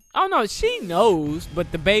intuition. Oh, no, she knows, but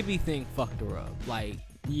the baby thing fucked her up. Like,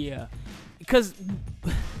 yeah. Because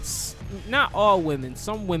not all women,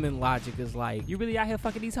 some women logic is like, you really out here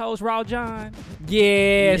fucking these hoes, Raw John?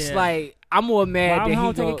 Yeah, it's like, I'm more mad that I'm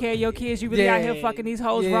home taking care of your kids, you really out here fucking these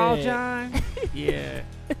hoes, Raw John? Yeah.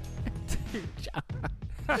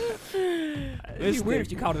 It's weird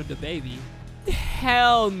if you called him the baby.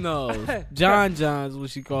 Hell no. John's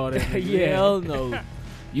what she called it. Yeah. Hell no.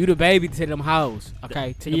 You the baby to them house.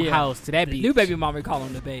 Okay, to them house, to that beach. New baby mama call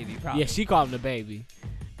him the baby, probably. Yeah, she called him the baby.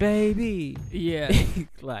 Baby. Yeah.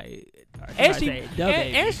 Like,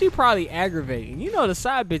 and she probably aggravating. You know, the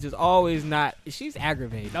side bitch is always not. She's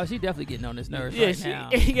aggravating. No, she definitely getting on his nerves now.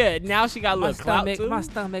 Yeah, now she got a little clout too. My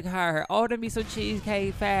stomach hurt. Order me some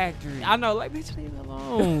Cheesecake Factory. I know, like, bitch, leave me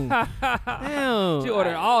alone. Damn. She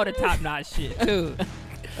ordered all the top notch shit too.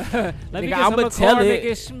 Let me get some McCormick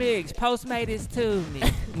and Schmiggs. Postmate is to me.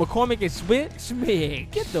 McCormick and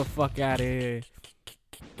Schmiggs. Get the fuck out of here.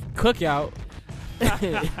 Cookout.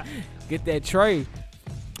 Get that tray.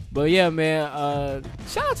 But yeah, man,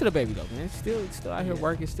 shout out to the baby though, man. Still out here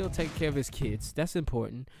working, still taking care of his kids. That's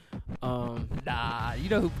important. Nah, you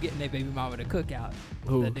know who getting that baby mama to Cookout?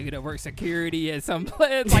 Who? The nigga that works security at some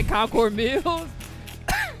place like Concord Mills.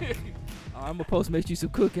 I'm gonna Postmate you some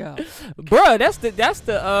Cookout, bruh.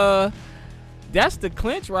 That's the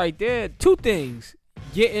clinch right there. Two things: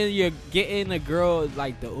 getting a girl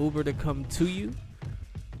like the Uber to come to you.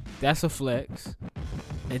 That's a flex.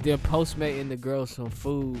 And then Postmating the girl some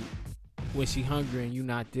food when she hungry and you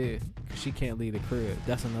not there, cause she can't leave the crib.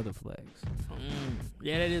 That's another flex.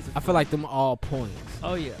 Yeah, that is. I feel like them all points.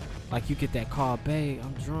 Oh yeah. Like you get that call, babe,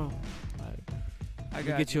 I'm drunk. I'm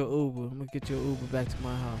gonna get you an Uber. I'm gonna get you an Uber back to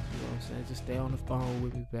my house. You know what I'm saying? Just stay on the phone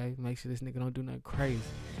with me, babe. Make sure this nigga don't do nothing crazy.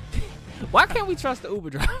 Why can't we trust the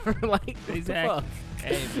Uber driver? Like, exactly.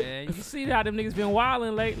 Hey, man. You see how them niggas been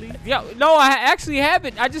wilding lately? Yeah, no, I actually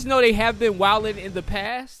haven't. I just know they have been wilding in the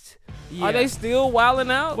past. Yeah. Are they still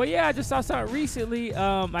wilding out? Well, yeah, I just saw something recently.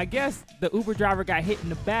 I guess the Uber driver got hit in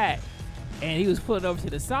the back, and he was pulling over to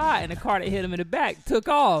the side, and the car that hit him in the back took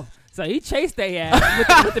off. So he chased their ass with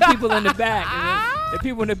the people in the back. And the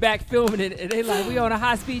people in the back filming it, and they like, we on a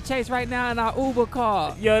high-speed chase right now in our Uber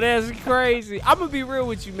car. Yo, that's crazy. I'm gonna be real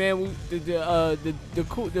with you, man.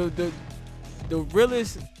 The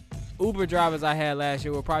realest Uber drivers I had last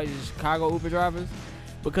year were probably the Chicago Uber drivers,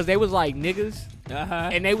 because they was like niggas.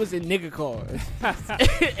 And they was in nigga cars.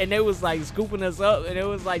 And they was like scooping us up, and it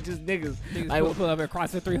was like just niggas. Like pull up at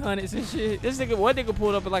Chrysler 300s and shit. One nigga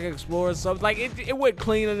pulled up in like an Explorer or something. Like it wasn't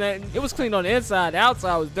clean on that. It was clean on the inside. The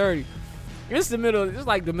outside was dirty. It's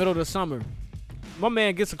like the middle of the summer. My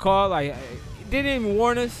man gets a call, like, didn't even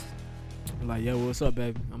warn us. I'm like, yo, what's up,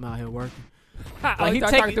 baby? I'm out here working. Like, he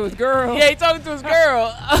talking to his girl. Yeah, he talking to his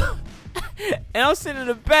girl. And I'm sitting in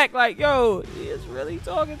the back like, yo, he is really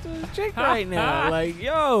talking to his chick right now. Like,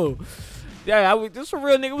 yo. Yeah, this some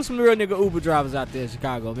real nigga. With some real nigga Uber drivers out there in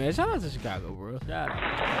Chicago, man. Shout out to Chicago, bro. Shout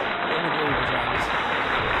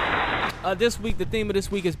out. This week, the theme of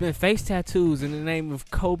this week has been face tattoos in the name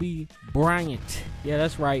of Kobe Bryant. Yeah,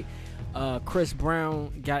 that's right. Chris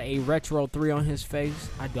Brown got a retro 3 on his face.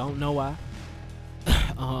 I don't know why.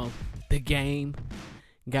 The Game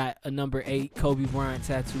got a number 8 Kobe Bryant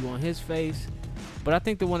tattoo on his face. But I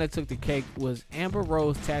think the one that took the cake was Amber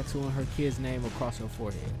Rose tattooing her kid's name across her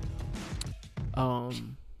forehead.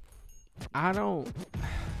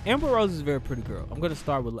 Amber Rose is a very pretty girl.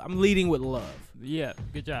 I'm leading with love. Yeah,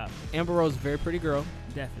 good job. Amber Rose is a very pretty girl.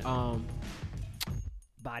 Definitely.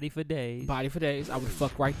 Body for days. I would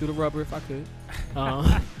fuck right through the rubber if I could.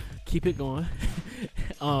 Keep it going.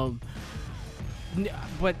 But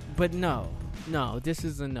no, this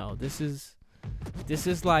is a no. This is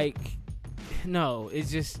like, no, it's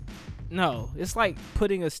just, no. It's like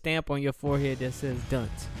putting a stamp on your forehead that says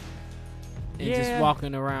dunce. And just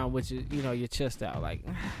walking around with your chest out. Like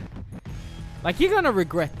you're going to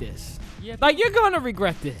regret this. Yeah. Like, you're going to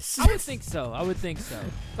regret this. I would think so.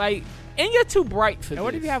 Like, and you're too bright for this. And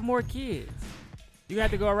what if you have more kids? You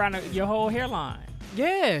have to go around your whole hairline.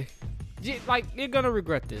 Yeah. Like, you're going to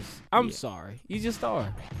regret this. I'm sorry. You just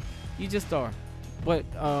are. But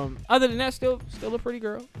other than that, still a pretty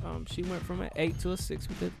girl. She went from an 8 to a 6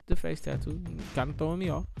 with the face tattoo. Kind of throwing me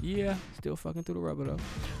off. Yeah. Still fucking through the rubber, though.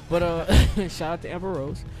 But shout out to Amber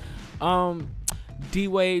Rose.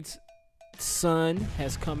 D-Wade's son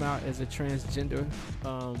has come out as a transgender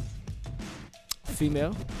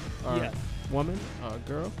female or woman or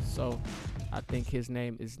girl. So I think his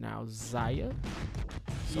name is now Zaya.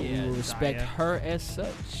 So we will respect her as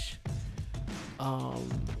such.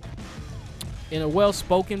 In a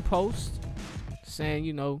well-spoken post saying,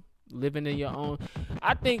 you know, living in your own.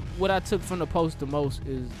 I think what I took from the post the most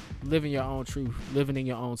is living your own truth, living in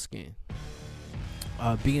your own skin,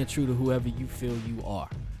 being true to whoever you feel you are.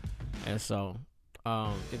 And so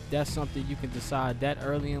if that's something you can decide that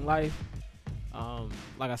early in life,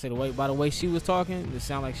 like I said, by the way she was talking, it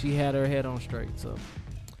sounded like she had her head on straight. So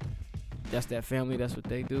that's that family. That's what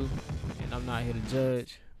they do. And I'm not here to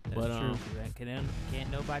judge. That's true.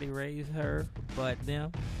 Can't nobody raise her but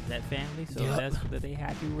them, that family. So that's what they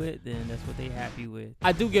happy with. Then that's what they happy with.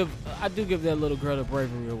 I do give that little girl a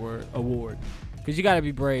bravery award, because you got to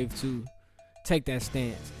be brave to take that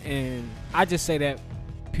stance. And I just say that,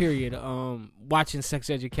 period. Watching Sex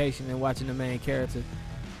Education and watching the main character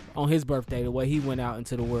on his birthday, the way he went out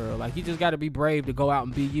into the world, like, you just got to be brave to go out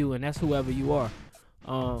and be you, and that's whoever you are.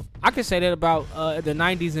 I can say that about the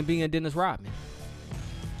 90s and being Dennis Rodman.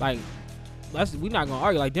 Like, we're not gonna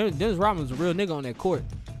argue. Like, Dennis Rodman was a real nigga on that court.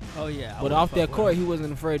 Oh yeah. But off that court, he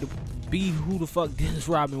wasn't afraid to be who the fuck Dennis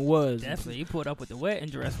Rodman was. Definitely, he pulled up with the wedding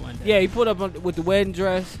dress one day. Yeah, he put up with the wedding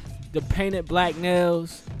dress, the painted black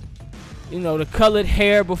nails, you know, the colored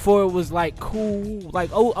hair before it was like cool. Like,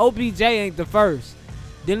 OBJ ain't the first.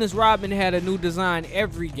 Dennis Rodman had a new design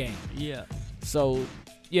every game. Yeah. So,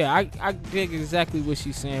 yeah, I dig exactly what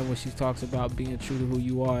she's saying when she talks about being true to who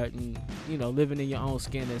you are and, you know, living in your own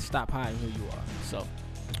skin and stop hiding who you are. So,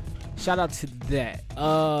 shout out to that.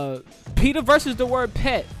 PETA versus the word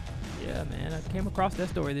pet. Yeah, man, I came across that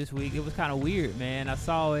story this week. It was kind of weird, man. I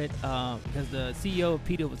saw it because the CEO of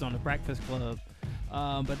PETA was on the Breakfast Club.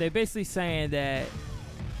 But they're basically saying that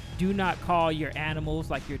do not call your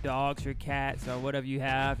animals, like your dogs, your cats, or whatever you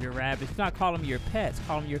have, your rabbits. Do not call them your pets.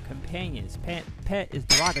 Call them your companions. Pet is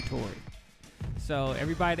derogatory. So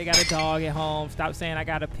everybody that got a dog at home, stop saying I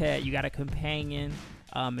got a pet. You got a companion,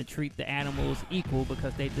 and treat the animals equal,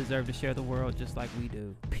 because they deserve to share the world just like we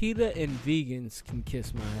do. PETA and vegans can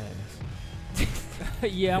kiss my ass.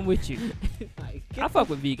 Yeah, I'm with you. Like, I fuck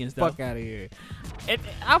with vegans, though. Fuck out of here. And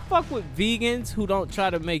I fuck with vegans who don't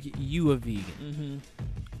try to make you a vegan. Mm-hmm.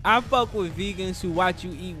 I fuck with vegans who watch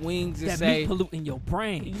you eat wings and that say meat polluting your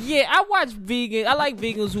brain. Yeah, I like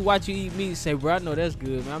vegans who watch you eat meat and say, bro, I know that's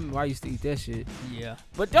good, man. I remember I used to eat that shit. Yeah.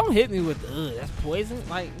 But don't hit me with, that's poison.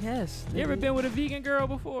 Like, yes. You ever been with a vegan girl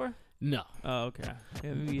before? No. Oh, okay.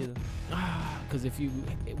 Yeah, me either. Because if you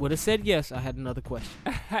would have said yes, I had another question.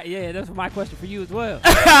 Yeah, that's my question for you as well.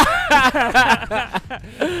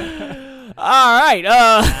 All right.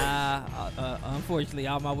 Unfortunately,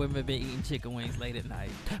 all my women have been eating chicken wings late at night.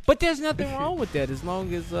 But there's nothing wrong with that, as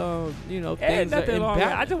long as things are in balance.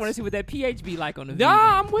 I just want to see what that pH be like on the vegan.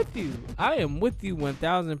 Nah, I'm with you. I am with you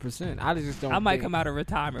 1,000%. I just don't. I might come out of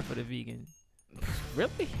retirement for the vegan.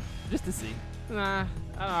 Really? Just to see. Nah,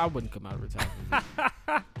 I wouldn't come out of retirement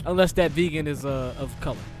unless that vegan is of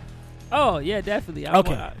color. Oh yeah, definitely.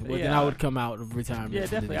 Then I would come out of retirement. Yeah,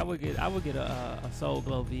 definitely. I would get a Soul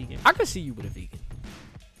Glow vegan. I could see you with a vegan.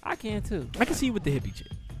 I can too. I can see you with the hippie chick.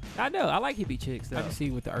 I know. I like hippie chicks though. I can see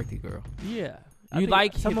you with the earthy girl. Yeah. You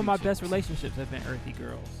like some of my chicks. Best relationships have been earthy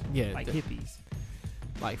girls. Yeah, like hippies.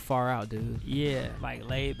 Like far out, dude. Yeah, like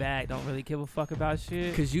laid back, don't really give a fuck about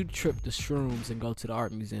shit. Cause you trip the shrooms and go to the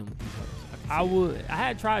art museum with these hoes. I would. I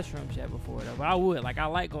hadn't tried shrooms yet before though, but I would. Like, I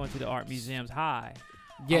like going to the art museums high.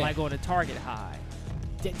 Yeah. I like going to Target high.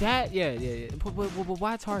 Yeah. But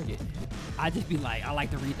why Target? I just be like, I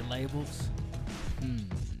like to read the labels.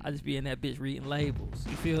 I just be in that bitch reading labels.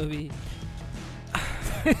 You feel me?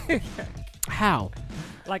 How?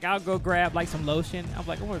 Like, I'll go grab like some lotion. I'm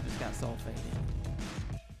like, I wonder if this got sulfate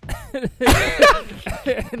in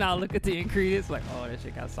it. And I'll look at the ingredients like, oh, that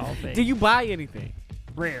shit got sulfate. Do you buy anything?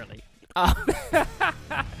 Rarely. I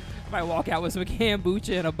might walk out with some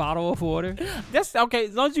kombucha and a bottle of water. That's okay,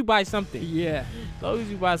 as long as you buy something. Yeah. As long as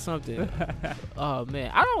you buy something. Oh,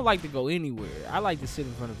 man. I don't like to go anywhere. I like to sit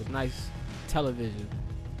in front of a nice television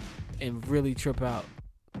and really trip out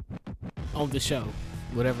on the show,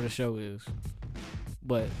 whatever the show is.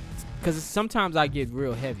 But, because sometimes I get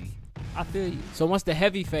real heavy. I feel you. So once the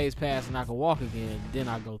heavy phase passes and I can walk again, then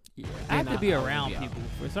I go. Yeah. I have to be around people.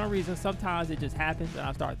 For some reason, sometimes it just happens and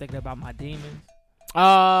I start thinking about my demons.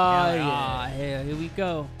 Yeah. Hell, here we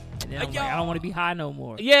go. And then I'm like, I don't want to be high no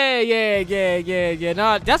more. Yeah.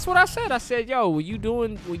 No, that's what I said. I said, yo, when you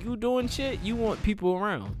doing shit, you want people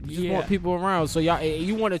around. You just want people around. So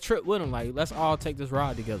you want to trip with them. Like, let's all take this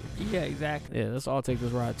ride together. Yeah, exactly. Yeah, let's all take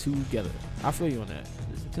this ride together. I feel you on that.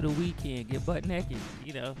 Listen to The Weeknd, get butt naked.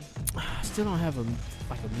 You know. I still don't have a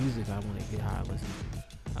music I want to get high listening to.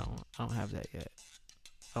 I don't have that yet.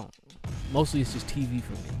 Mostly it's just TV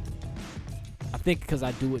for me. I think because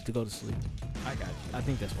I do it to go to sleep. I got you. I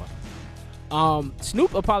think that's why.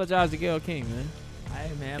 Snoop apologized to Gayle King, man. Hey,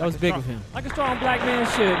 man. That was big of him. Like a strong black man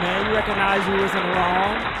should, man. You recognize you was in the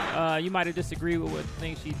wrong. You might have disagreed with what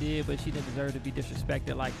things she did, but she didn't deserve to be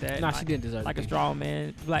disrespected like that. Nah, she didn't deserve like to a strong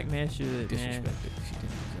man, black man should, disrespected. man. She didn't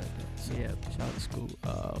deserve that. So, yeah. Shout out to Scoop.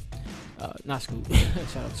 Not Scoop.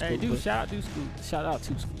 Shout out to Scoop. Hey, dude, shout out to Scoop. Shout out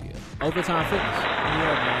to Scoop, yeah. Overtime Fitness.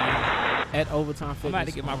 Yeah, man. At Overtime Fitness. I'm about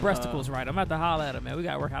to get my breasticles right. I'm about to holler at him, man. We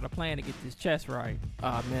got to work out a plan to get this chest right.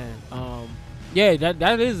 Man. Yeah,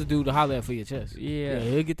 that is a dude to holler at for your chest. Yeah.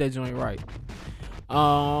 He'll get that joint right.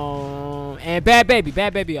 And Bad Baby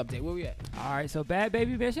update. Where we at? All right, so Bad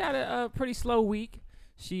Baby, man, she had a pretty slow week.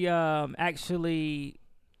 She actually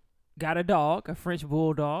got a dog, a French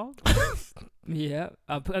bulldog. Yeah,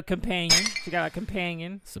 a companion. She got a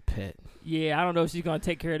companion. It's a pet. Yeah, I don't know if she's going to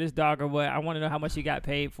take care of this dog or what. I want to know how much she got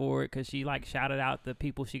paid for it because she, shouted out the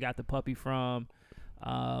people she got the puppy from.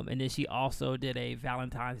 And then she also did a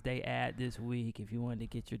Valentine's Day ad this week. If you wanted to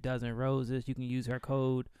get your dozen roses, you can use her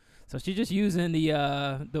code. So she's just using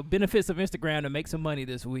the benefits of Instagram to make some money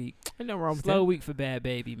this week. Ain't nothing wrong with Slow that. week for Bad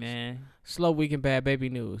Baby, man. Slow week in Bad Baby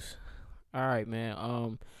news. All right,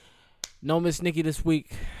 man. No Miss Nikki this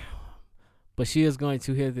week, but she is going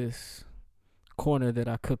to hear this corner that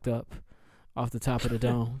I cooked up off the top of the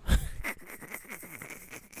dome.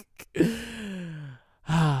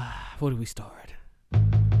 Where do we start?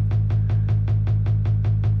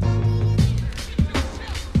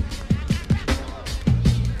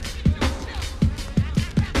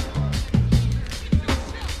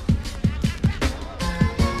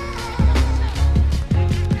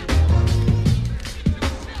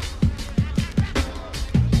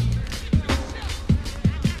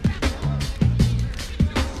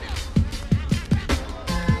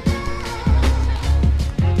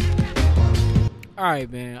 All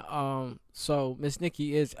right, man. So Miss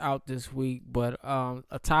Nikki is out this week, but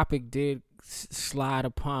a topic did slide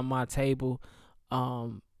upon my table.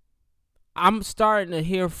 I'm starting to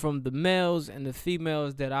hear from the males and the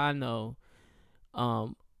females that I know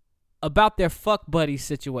about their fuck buddy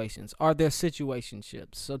situations or their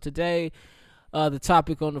situationships. So today, the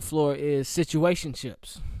topic on the floor is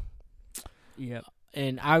situationships. Yep.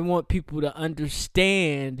 And I want people to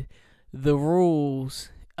understand the rules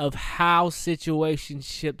of how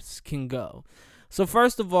situationships can go. So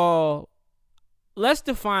first of all, let's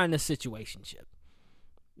define a situationship.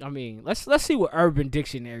 I mean, let's see what Urban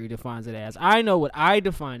Dictionary defines it as. I know what I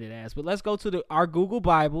define it as, but let's go to our Google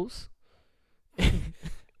Bibles.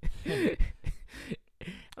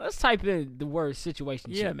 Let's type in the word situationship.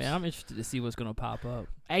 Yeah, man, I'm interested to see what's gonna pop up.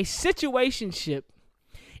 A situationship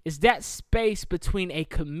is that space between a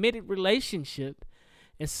committed relationship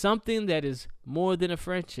and something that is more than a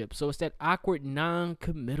friendship. So it's that awkward,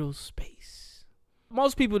 non-committal space.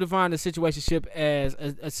 Most people define a situationship as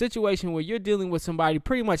a situation where you're dealing with somebody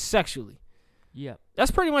pretty much sexually. Yeah.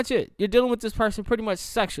 That's pretty much it. You're dealing with this person pretty much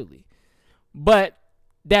sexually. But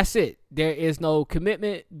that's it. There is no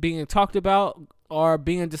commitment being talked about or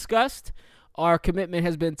being discussed, or commitment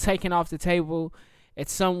has been taken off the table in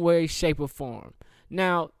some way, shape, or form.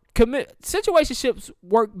 Now, situationships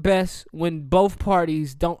work best when both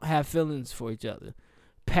parties don't have feelings for each other.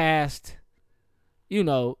 Past,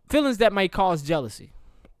 feelings that may cause jealousy.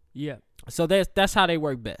 Yeah. So that's how they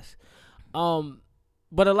work best.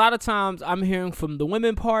 But a lot of times I'm hearing from the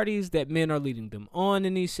women parties that men are leading them on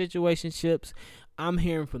in these situationships. I'm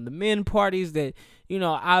hearing from the men parties that,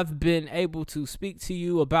 I've been able to speak to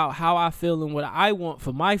you about how I feel and what I want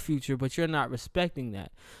for my future, but you're not respecting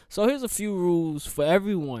that. So here's a few rules for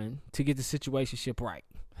everyone to get the situationship right.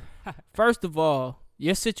 First of all,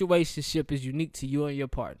 your situationship is unique to you and your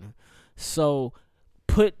partner. So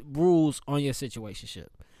put rules on your situationship.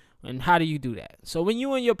 And how do you do that? So when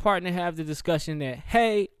you and your partner have the discussion that,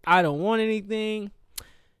 hey, I don't want anything,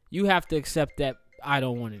 you have to accept that I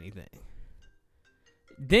don't want anything.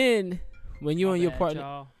 Then when you and your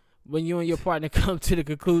partner come to the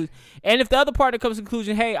conclusion, and if the other partner comes to the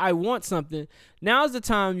conclusion, hey, I want something, now's the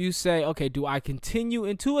time you say, okay, do I continue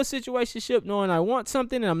into a situationship knowing I want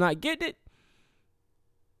something and I'm not getting it?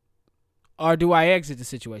 Or do I exit the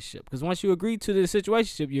situationship? Because once you agree to the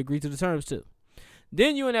situationship, you agree to the terms too.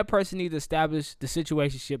 Then you and that person need to establish the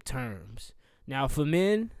situationship terms. Now, for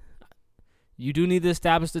men, you do need to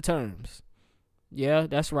establish the terms. Yeah,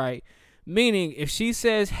 that's right. Meaning, if she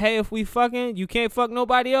says, hey, if we fucking, you can't fuck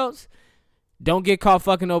nobody else, don't get caught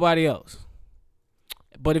fucking nobody else.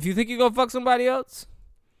 But if you think you're going to fuck somebody else,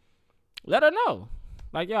 let her know.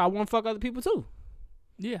 Like, yeah, I want to fuck other people too.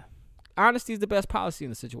 Yeah. Honesty is the best policy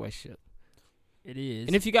in the situation. It is.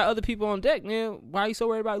 And if you got other people on deck, man, why are you so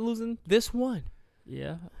worried about losing this one?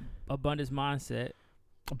 Yeah. Abundance mindset.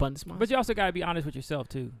 Abundance mindset. But you also got to be honest with yourself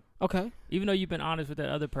too. Okay. Even though you've been honest with that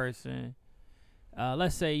other person,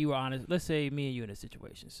 let's say you were honest. Let's say me and you in a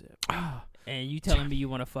situationship, and you telling me you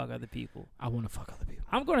want to fuck other people. I want to fuck other people.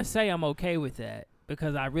 I'm gonna say I'm okay with that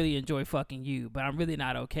because I really enjoy fucking you, but I'm really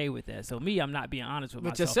not okay with that. So I'm not being honest with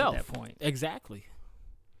myself at that point. Exactly.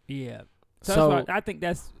 Yeah. So that's why I think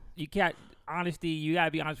you can't honesty. You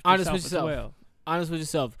gotta be honest with yourself as well. Honest with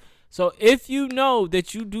yourself. So if you know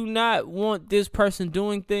that you do not want this person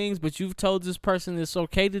doing things, but you've told this person it's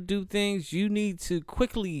okay to do things, you need to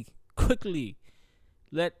quickly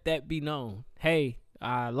let that be known. Hey,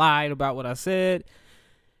 I lied about what I said.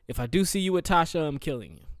 If I do see you with Tasha, I'm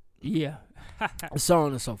killing you. Yeah. So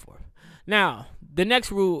on and so forth. Now, the next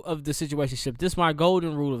rule of the situationship, this is my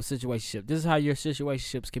golden rule of situationship. This is how your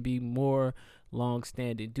situationships can be more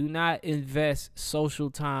long-standing. Do not invest social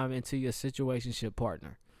time into your situationship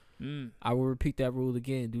partner. I will repeat that rule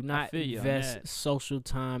again. Do not invest social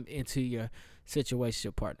time into your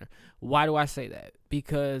situationship partner. Why do I say that?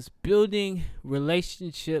 Because building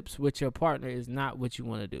relationships with your partner is not what you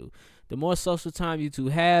want to do. The more social time you two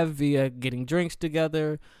have via getting drinks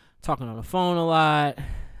together, talking on the phone a lot,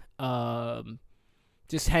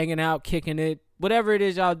 just hanging out, kicking it, whatever it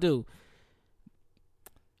is y'all do,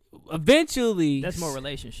 eventually... That's more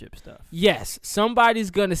relationship stuff. Yes.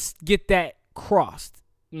 Somebody's going to get that crossed.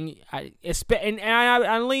 I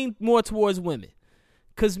lean more towards women.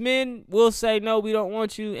 Because men will say, no, we don't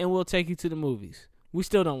want you, and we'll take you to the movies. We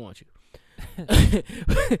still don't want you.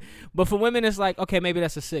 But for women, it's like, okay, maybe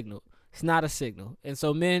that's a signal. It's not a signal. And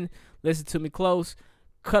so men, listen to me close.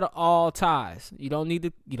 Cut all ties. You don't need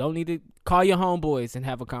to call your homeboys and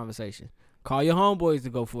have a conversation. Call your homeboys to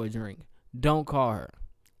go for a drink. Don't call her.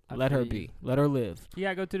 Let her be. Let her live. You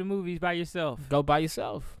gotta go to the movies by yourself. Go by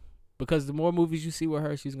yourself. Because the more movies you see with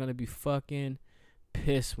her, she's going to be fucking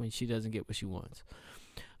pissed when she doesn't get what she wants.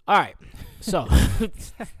 All right. So,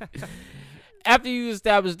 after you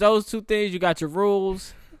establish those two things, you got your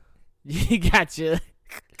rules. You got your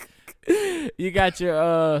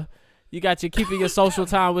keeping your social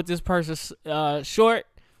time with this person short.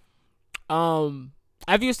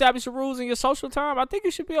 After you establish your rules and your social time, I think you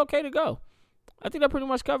should be okay to go. I think that pretty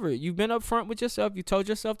much covered it. You've been upfront with yourself. You told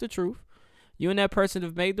yourself the truth. You and that person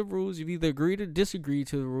have made the rules. You've either agreed or disagreed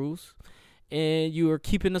to the rules. And you are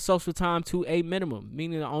keeping the social time to a minimum.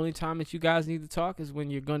 Meaning the only time that you guys need to talk is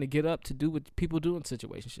when you're going to get up to do what people do in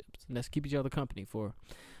situationships. And that's keep each other company for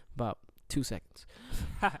about 2 seconds.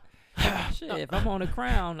 Shit, if I'm on the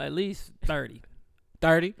crown, at least 30.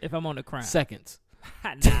 30? If I'm on the crown. Seconds.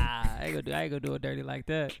 Nah, I ain't gonna do it dirty like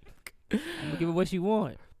that. I'm gonna give her what she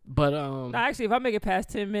want. But no, actually, if I make it past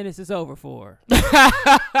 10 minutes, it's over for her.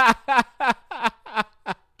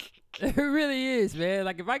 It really is, man.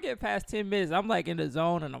 Like if I get past 10 minutes, I'm like in the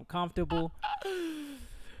zone and I'm comfortable.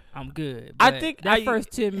 I'm good. But I think that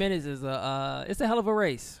first 10 minutes is it's a hell of a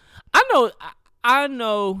race. I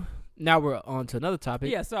know. Now we're on to another topic.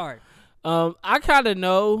 Yeah, sorry. I kind of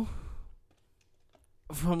know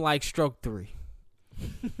from like stroke 3.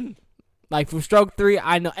 Like from stroke 3,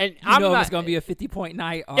 I know, and I know it's gonna be a 50-point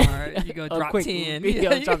night, or you gonna drop 10. Yeah,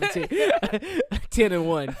 I'm dropping 10. 10 and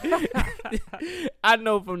 1. I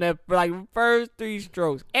know from that, like first 3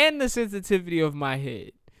 strokes, and the sensitivity of my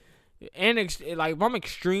head, and like if I'm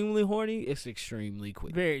extremely horny, it's extremely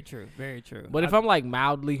quick. Very true, very true. But if I'm like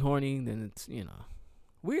mildly horny, then it's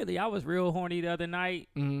Weirdly, I was real horny the other night,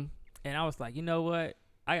 and I was like, you know what?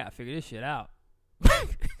 I gotta figure this shit out.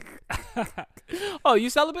 Oh, you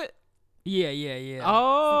celibate? Yeah.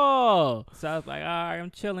 Oh. So I was like, all right,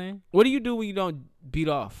 I'm chilling. What do you do when you don't beat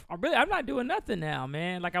off? I'm not doing nothing now,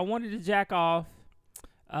 man. Like I wanted to jack off,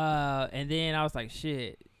 and then I was like,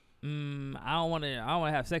 shit, I don't want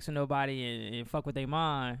to have sex with nobody and fuck with their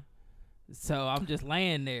mind. So I'm just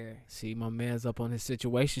laying there. See, my man's up on his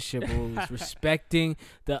situationship rules. Respecting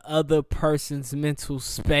the other person's mental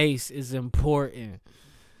space is important.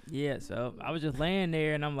 Yeah, so I was just laying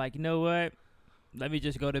there, and I'm like, you know what? Let me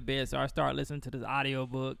just go to bed. So I start listening to this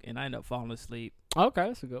audiobook, and I end up falling asleep. Okay,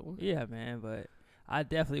 that's a good one. Yeah, man, but I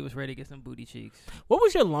definitely was ready to get some booty cheeks. What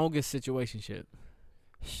was your longest situationship?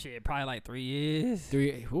 Shit, probably like 3 years.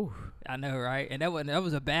 3. Ooh. I know, right? And that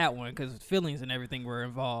was a bad one because feelings and everything were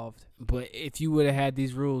involved. But if you would have had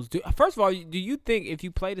these rules, first of all, do you think if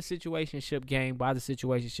you play the situationship game by the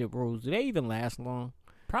situationship rules, do they even last long?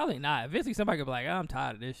 Probably not. Eventually, somebody could be like, "I'm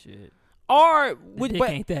tired of this shit." Or the dick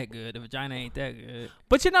ain't that good. The vagina ain't that good.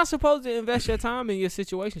 But you're not supposed to invest your time in your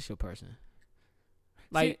situationship person.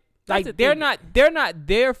 Like, See, they're not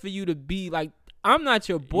there for you to be like. I'm not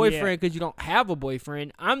your boyfriend because you don't have a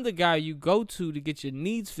boyfriend. I'm the guy you go to get your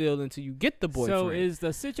needs filled until you get the boyfriend. So is the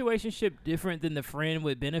situationship different than the friend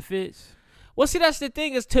with benefits? Well, see, that's the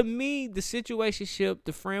thing is, to me, the situationship,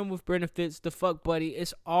 the friend with benefits, the fuck buddy,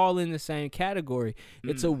 it's all in the same category.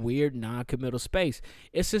 It's a weird non-committal space.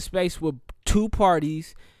 It's a space where two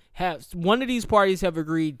parties one of these parties have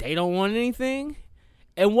agreed they don't want anything.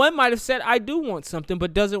 And one might have said, I do want something,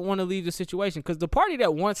 but doesn't want to leave the situation. Because the party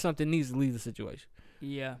that wants something needs to leave the situation.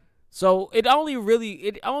 Yeah. So it only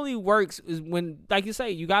works is when, like you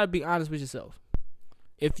say, you got to be honest with yourself.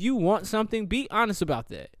 If you want something, be honest about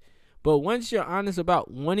that. But once you're honest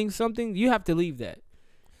about wanting something, you have to leave that.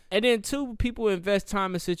 And then, two, people invest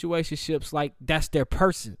time in situationships like that's their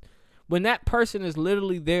person. When that person is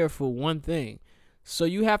literally there for one thing. So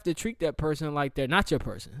you have to treat that person like they're not your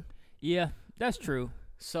person. Yeah, that's true.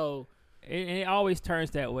 So it always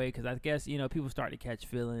turns that way because I guess, people start to catch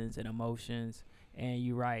feelings and emotions. And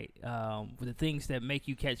you're right. The things that make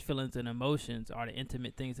you catch feelings and emotions are the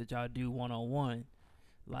intimate things that y'all do one-on-one.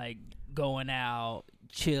 Like going out,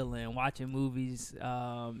 chilling, watching movies,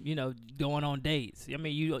 going on dates. I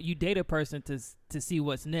mean, you date a person to see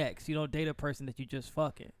what's next. You don't date a person that you just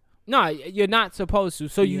fucking. No, you're not supposed to.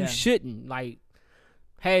 So you shouldn't. Like,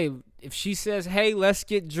 hey, if she says, hey, let's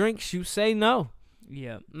get drinks, you say no.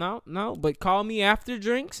 Yeah. No. But call me after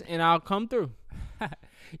drinks and I'll come through.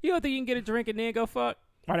 You don't think you can get a drink and then go fuck?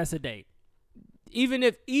 Or that's a date? Even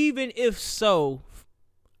if so,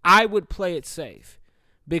 I would play it safe.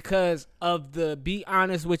 Because of the be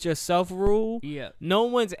honest with yourself rule, no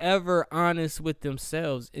one's ever honest with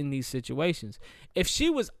themselves in these situations. If she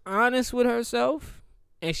was honest with herself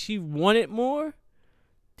and she wanted more,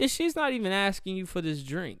 then she's not even asking you for this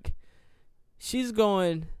drink. She's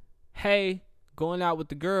going, hey, going out with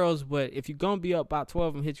the girls, but if you're going to be up by 12,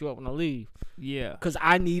 I'm going to hit you up when I leave. Yeah. Because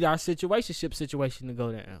I need our situation to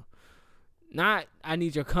go down. Not, I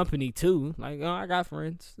need your company too. Like, oh, I got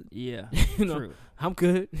friends. Yeah, true. I'm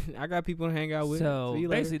good. I got people to hang out with. So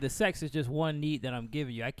basically, the sex is just one need that I'm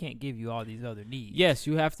giving you. I can't give you all these other needs. Yes,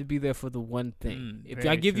 you have to be there for the one thing. If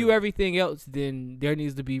I give you everything else, then there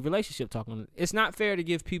needs to be relationship talk on it. It's not fair to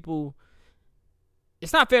give people.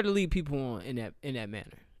 It's not fair to lead people on in that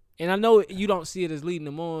manner. And I know you don't see it as leading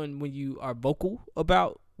them on when you are vocal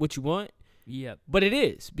about what you want. Yeah, but it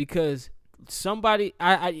is because. Somebody,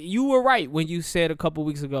 you were right when you said a couple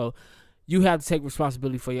weeks ago, you have to take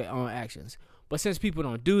responsibility for your own actions. But since people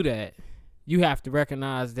don't do that, you have to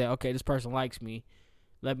recognize that, okay, this person likes me.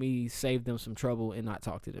 Let me save them some trouble and not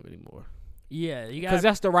talk to them anymore. Yeah, you got because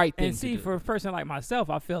that's the right thing. And see, to do. for a person like myself,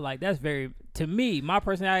 I feel like that's to me, my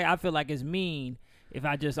personality, I feel like it's mean if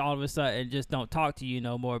I just all of a sudden just don't talk to you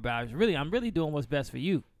no more. But I'm really doing what's best for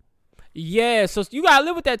you. Yeah, so you gotta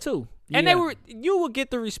live with that too. And you will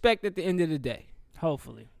get the respect at the end of the day.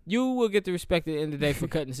 Hopefully. You will get the respect at the end of the day for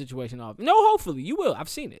cutting the situation off. No, hopefully. You will. I've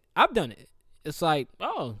seen it. I've done it. It's like,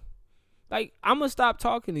 I'm going to stop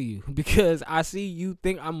talking to you because I see you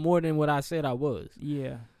think I'm more than what I said I was.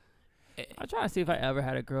 Yeah. I'm trying to see if I ever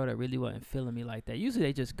had a girl that really wasn't feeling me like that. Usually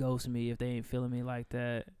they just ghost me if they ain't feeling me like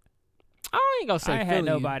that. I ain't going to say I ain't had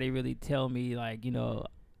nobody really tell me, like,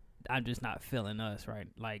 I'm just not feeling us, right?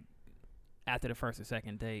 Like, after the first or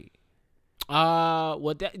second date.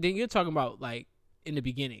 Then you're talking about like in the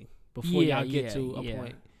beginning before y'all get to a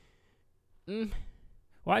point.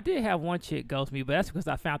 Well, I did have one chick ghost me, but that's because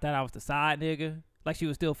I found out I was the side nigga. Like she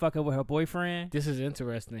was still fucking with her boyfriend. This is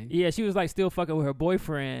interesting. Yeah, she was like still fucking with her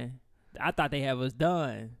boyfriend. I thought they had us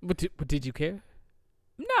done. But did you care?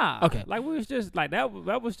 Nah. Okay. Like we was just like that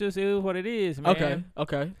was just it was what it is, man.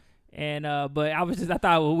 Okay. And but I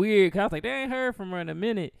thought it was weird because I was like, they ain't heard from her in a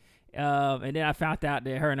minute. And then I found out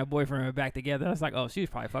that her and her boyfriend were back together. I was like, oh, she was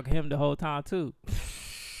probably fucking him the whole time too.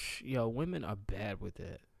 Yo, women are bad with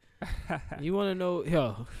that. You want to know?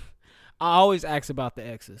 Yo, I always ask about the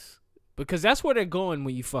exes because that's where they're going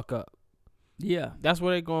when you fuck up. Yeah. That's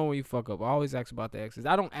where they're going when you fuck up. I always ask about the exes.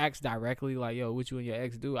 I don't ask directly like, yo, what you and your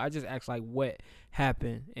ex do. I just ask like what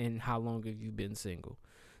happened and how long have you been single.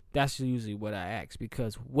 That's usually what I ask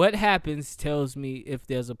because what happens tells me if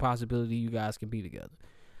there's a possibility you guys can be together.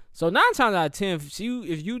 So 9 times out of 10,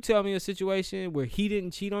 if you tell me a situation where he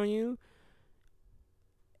didn't cheat on you,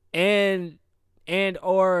 and and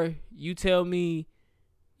or you tell me,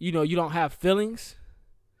 you know, you don't have feelings.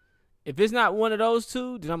 If it's not one of those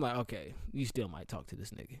two, then I'm like, okay, you still might talk to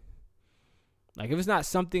this nigga. Like, if it's not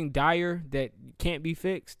something dire that can't be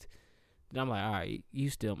fixed, then I'm like, all right, you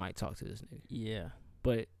still might talk to this nigga. Yeah.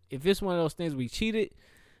 But if it's one of those things we cheated,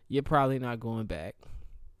 you're probably not going back.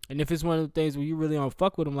 And if it's one of the things where you really don't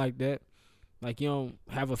fuck with him like that, like you don't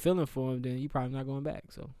have a feeling for him, then you probably not going back.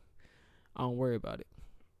 So I don't worry about it.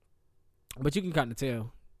 But you can kind of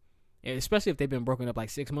tell, and especially if they've been broken up like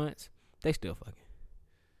 6 months, they still fucking.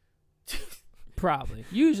 Probably.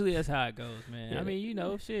 Usually that's how it goes, man. Yeah. I mean, you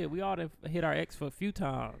know, shit, we all done hit our ex for a few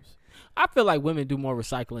times. I feel like women do more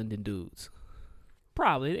recycling than dudes.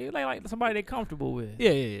 Probably. They like somebody they're comfortable with.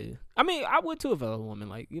 Yeah. I mean, I would too if I was a woman.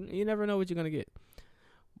 Like, you never know what you're going to get.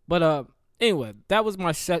 But anyway, that was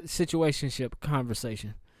my situationship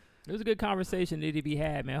conversation. It was a good conversation that to be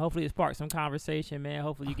had, man. Hopefully it sparked some conversation, man.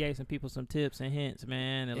 Hopefully you gave some people some tips and hints,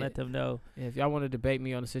 man, and let them know. If y'all want to debate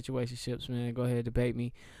me on the situationships, man, go ahead and debate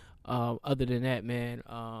me. Other than that, man,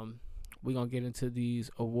 we're going to get into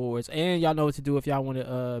these awards. And y'all know what to do if y'all want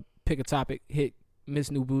to pick a topic. Hit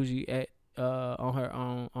Miss New Bougie at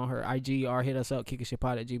on her IG or hit us up,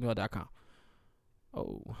 kickingshitpod@gmail.com.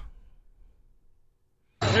 Oh.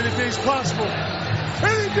 Anything's possible.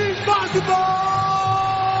 Anything's possible!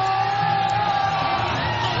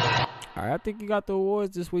 All right, I think you got the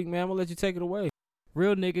awards this week, man. I'm going to let you take it away.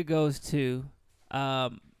 Real nigga goes to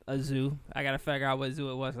a zoo. I got to figure out what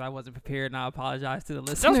zoo it was because I wasn't prepared, and I apologize to the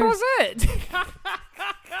listeners. That's what I said.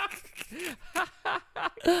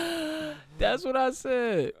 That's what I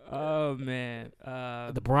said. Oh, man.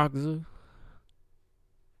 The Bronx Zoo.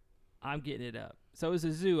 I'm getting it up. So it's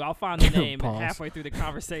a zoo. I'll find the name Pause. halfway through the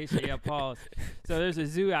conversation. Yeah, pause. So there's a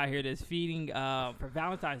zoo out here that's feeding for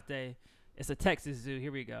Valentine's Day. It's a Texas zoo.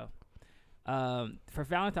 Here we go. For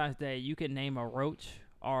Valentine's Day, you can name a roach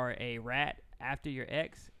or a rat after your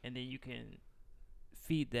ex, and then you can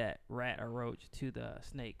feed that rat or roach to the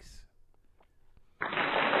snakes. So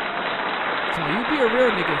you'd be a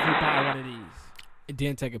real nigga if you buy one of these. And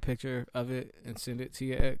then take a picture of it and send it to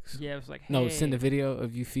your ex. Yeah, it was like, hey. No, send a video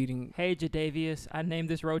of you feeding. Hey, Jadavius, I named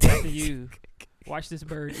this roach after you. Watch this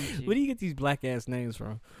bird eat you. Where do you get these black ass names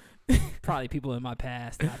from? Probably people in my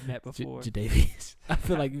past that I've met before. Jadavius. I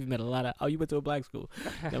feel like you've met a lot of. Oh, you went to a black school.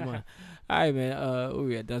 Never mind. All right, man. Where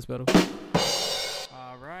we at? Dunce Battle.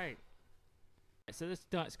 All right. So this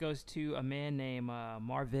dunce goes to a man named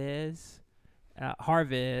Harvez.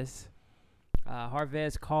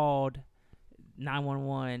 Harvez called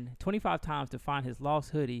 911 25 times to find his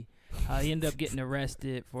lost hoodie. He ended up getting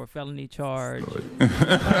arrested for a felony charge.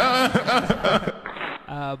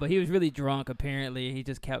 But he was really drunk, apparently. He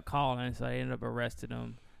just kept calling, so they ended up arresting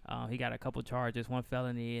him. He got a couple charges, one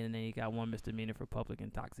felony, and then he got one misdemeanor for public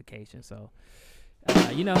intoxication. So,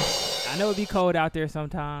 you know, I know it'd be cold out there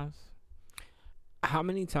sometimes. How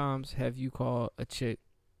many times have you called a chick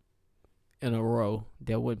in a row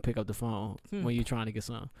that wouldn't pick up the phone when you're trying to get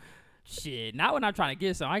some? Shit, not when I'm trying to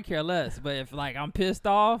get some. I care less. But if, like, I'm pissed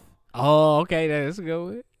off. Oh, okay. That's a good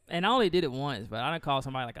one. And I only did it once, but I done called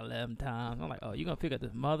somebody like 11 times. I'm like, oh, you going to pick up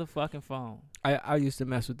this motherfucking phone. I used to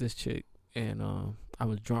mess with this chick, and I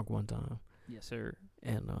was drunk one time. Yes, sir.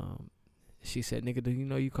 And she said, nigga, do you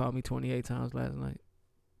know you called me 28 times last night?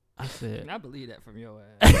 I said. And I believe that from your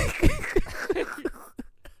ass.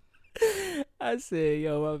 I said,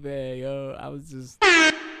 yo, my bad, yo. I was just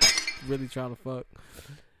really trying to fuck.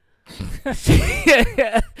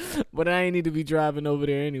 But I ain't need to be driving over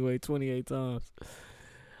there anyway 28 times.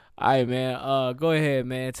 All right, man. Go ahead,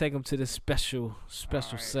 man. Take them to the special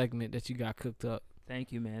segment that you got cooked up.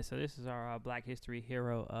 Thank you, man. So this is our Black History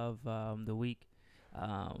Hero of the week.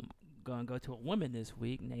 Going to go to a woman this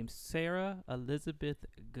week named Sarah Elizabeth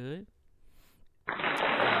Good. She's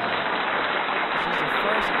the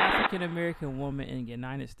first African-American woman in the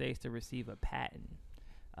United States to receive a patent.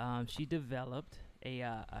 She developed a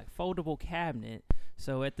foldable cabinet.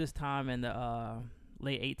 So at this time in the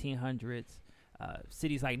late 1800s,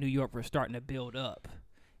 cities like New York were starting to build up,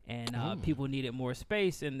 and people needed more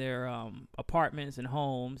space in their apartments and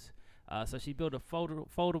homes. So she built a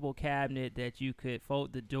foldable cabinet that you could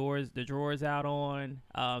fold the drawers out on,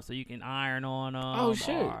 so you can iron on them. Oh,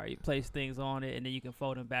 shit. Or you place things on it, and then you can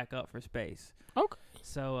fold them back up for space. Okay.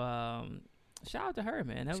 So shout out to her,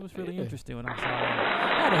 man. That was really interesting when I saw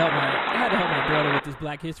that. I had to help my daughter with this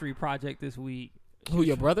Black History project this week. Who,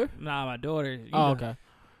 your brother? Nah, my daughter. Okay.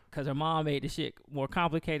 Because her mom made the shit more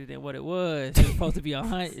complicated than what it was. She was supposed to be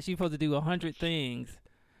 100. She's supposed to do 100 things.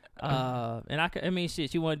 And I mean,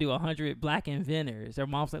 shit, she wanted to do 100 black inventors. Her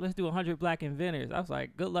mom's like, let's do 100 black inventors. I was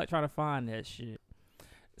like, good luck trying to find that shit.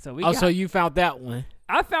 So we. So you found that one?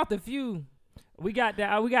 I found a few. We got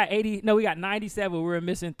that. We got 80. No, we got 97. We were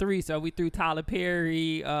missing 3, so we threw Tyler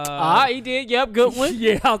Perry. He did. Yep, good one.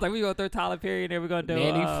 Yeah, I was like, we gonna throw Tyler Perry in there. We're gonna do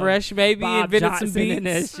Manny Fresh, maybe Bob invented Johnson some beats. in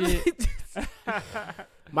that shit.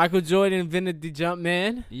 Michael Jordan invented the jump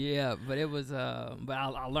man. Yeah, but it was. But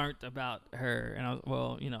I learned about her, and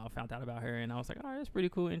I found out about her, and I was like, oh, that's pretty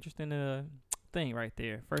cool, interesting thing right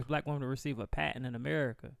there. First black woman to receive a patent in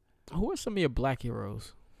America. Who are some of your black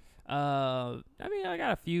heroes? I mean, I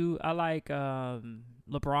got a few. I like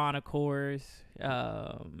LeBron, of course.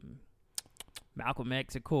 Malcolm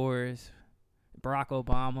X, of course. Barack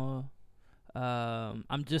Obama.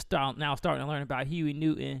 I'm just now starting to learn about Huey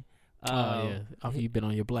Newton. After you've been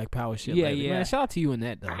on your Black Power shit. Yeah, lately. yeah. Man, shout out to you in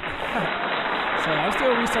that though. So I'm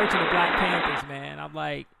still researching the Black Panthers, man. I'm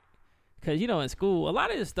like, because in school, a lot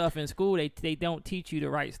of this stuff in school, they don't teach you the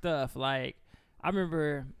right stuff. Like, I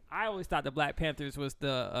remember I always thought the Black Panthers was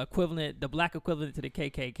the black equivalent to the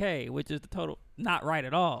KKK, which is the total not right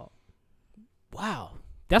at all. Wow.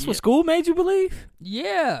 That's what school made you believe?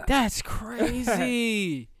 Yeah. That's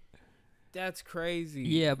crazy. That's crazy.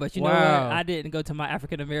 Yeah, but you know what? I didn't go to my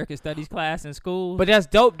African American Studies class in school. But that's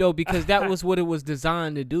dope, though, because that was what it was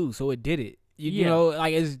designed to do, so it did it. You know,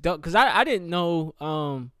 like, it's dope. Because I didn't know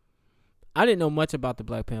much about the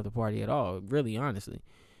Black Panther Party at all, really, honestly.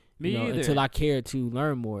 Me either. Until I cared to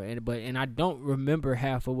learn more. And I don't remember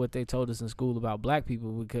half of what they told us in school about black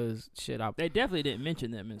people because, they definitely didn't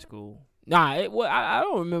mention them in school. Nah, I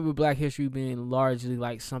don't remember Black history being largely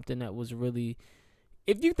like something that was really,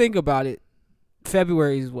 if you think about it,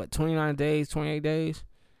 February is 29 days, 28 days,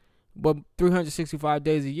 but 365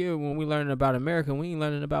 days a year when we learning about America, we ain't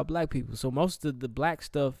learning about black people. So most of the black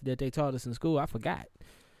stuff that they taught us in school, I forgot.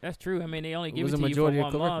 That's true. I mean, they only give it to you for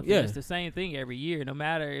 1 month. Yeah. It's the same thing every year. No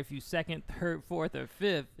matter if you 2nd, 3rd, 4th, or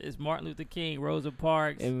 5th, it's Martin Luther King, Rosa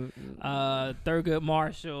Parks, Thurgood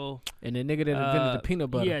Marshall. And the nigga that invented the peanut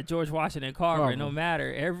butter. Yeah, George Washington Carver. No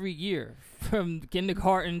matter, every year, from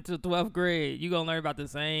kindergarten to 12th grade, you're going to learn about the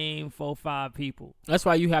same 4-5 people. That's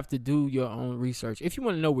why you have to do your own research. If you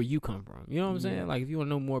want to know where you come from. You know what I'm saying? Like, if you want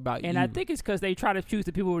to know more about you. And I think it's because they try to choose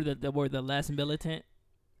the people that were the less militant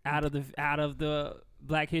out of the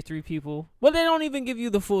Black history people. Well, they don't even give you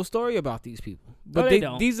the full story about these people. But they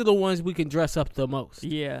don't. These are the ones we can dress up the most.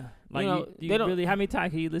 Yeah. Like, they don't really, how many times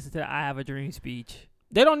can you listen to the I Have a Dream speech?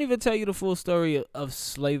 They don't even tell you the full story of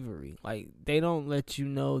slavery. Like, they don't let you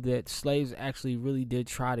know that slaves actually really did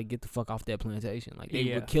try to get the fuck off that plantation. Like,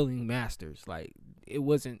 they were killing masters. Like, it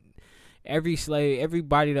wasn't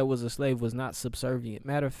everybody that was a slave was not subservient.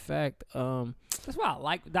 Matter of fact, that's why I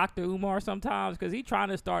like Dr. Umar sometimes, because he trying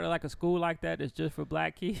to start like a school like that that's just for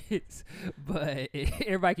black kids, but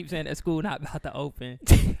everybody keeps saying that school not about to open.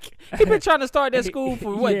 He been trying to start that school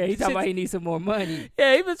for what? Yeah, he talking about he needs some more money.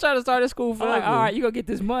 Yeah, he been trying to start that school for like, all right, you gonna get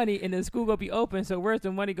this money and the school gonna be open, so where's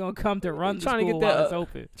the money gonna come to run the school while it's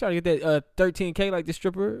open? Trying to get that $13K like the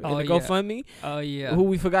stripper and the GoFundMe. Oh yeah. Who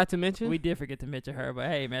we forgot to mention? We did forget to mention her, but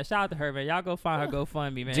hey man, shout out to her, man. Y'all go find her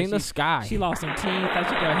GoFundMe, man. Gina Sky. She lost some teeth. Thought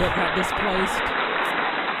she got displaced.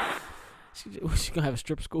 She gonna have a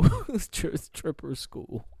strip school, stripper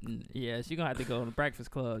school. Yeah, she gonna have to go to the Breakfast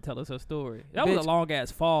Club, tell us her story. That was a long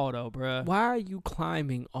ass fall though, bruh. Why are you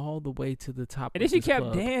climbing all the way to the top? And then she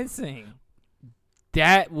kept dancing.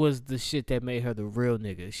 That was the shit that made her the real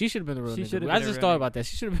nigga. She should have been the real nigga. I just thought about that.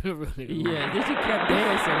 She should have been the real nigga. Yeah, then she kept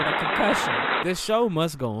dancing with a concussion. This show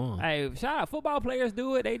must go on. Hey, shout out. Football players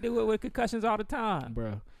do it. They do it with concussions all the time.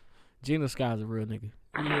 Bro, Gina Sky's a real nigga.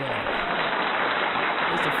 Yeah.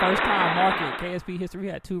 It's the first time market KSP history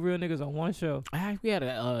had 2 real niggas on one show. We had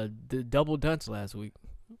the double dunce last week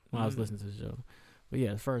when I was listening to the show. But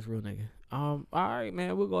yeah, the first real nigga. All right,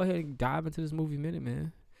 man. We'll go ahead and dive into this movie minute,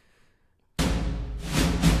 man.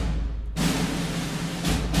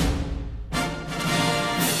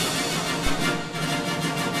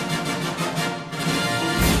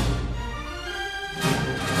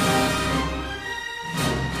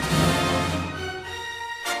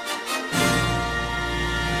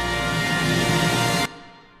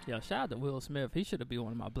 Yo, shout out to Will Smith. He should have been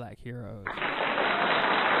one of my black heroes.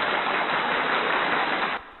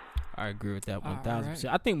 I agree with that 1,000%.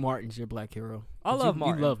 I think Martin's your black hero. I love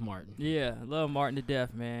Martin. You love Martin. Yeah, I love Martin to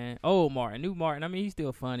death, man. Old Martin, new Martin. I mean, he's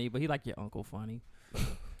still funny, but he like your uncle funny.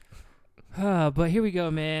 But here we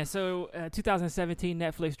go, man. So 2017,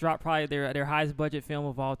 Netflix dropped probably their highest budget film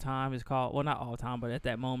of all time. It's called, well, not all time, but at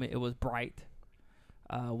that moment, it was Bright.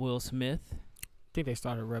 Will Smith. I think they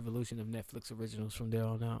started a revolution of Netflix originals from there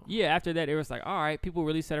on out. Yeah, after that, it was like, all right, people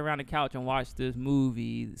really sat around the couch and watched this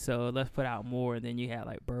movie, so let's put out more. And then you had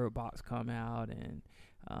like Bird Box come out, and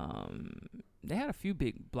They had a few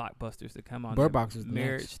big blockbusters that come on. Bird Box was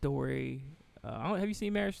Marriage next. Story. Have you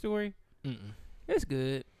seen Marriage Story? Mm-mm. It's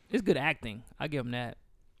good. It's good acting. I give them that.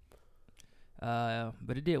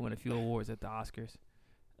 But it did win a few awards at the Oscars.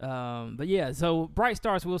 But yeah, so Bright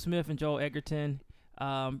stars Will Smith and Joel Edgerton.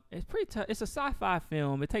 It's pretty tough. It's a sci-fi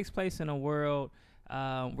film. It takes place in a world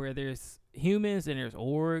where there's humans and there's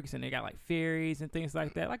orcs and they got like fairies and things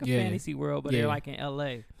like that, like a fantasy world, but they're like in LA.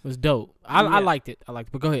 It was dope. I liked it.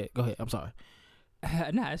 But go ahead. I'm sorry.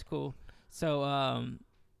 Nah, it's cool. So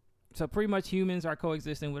so pretty much humans are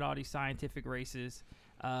coexisting with all these scientific races.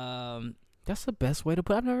 That's the best way to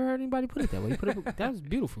put it. I've never heard anybody put it that way. That was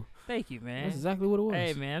beautiful. Thank you, man. That's exactly what it was.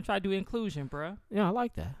 Hey, man, I'm trying to do inclusion, bro. Yeah, I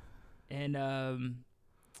like that. And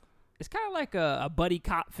it's kind of like a buddy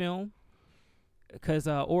cop film. Because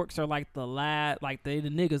orcs are like the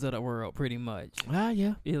niggas of the world, pretty much.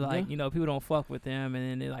 Yeah. It's like, people don't fuck with them.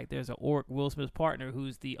 And then there's an orc, Will Smith's partner,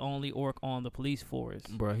 who's the only orc on the police force.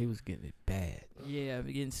 Bro, he was getting it bad. Yeah,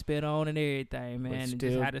 getting spit on and everything, man. And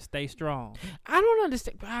just had to stay strong. I don't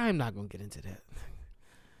understand. I'm not going to get into that.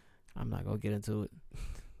 I'm not going to get into it.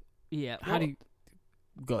 Yeah. How do you...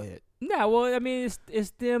 Go ahead. No, well, I mean,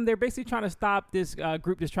 it's them. They're basically trying to stop this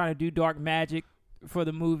group that's trying to do dark magic for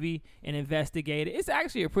the movie and investigate it. It's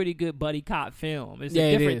actually a pretty good buddy cop film. It's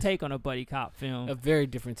a different take on a buddy cop film. A very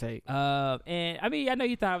different take. And I mean, I know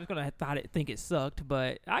you thought I was gonna think it sucked,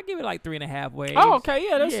 but I give it like 3.5 waves. Oh, okay,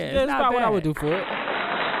 that's about what I would do for it.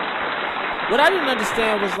 What I didn't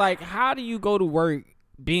understand was like, how do you go to work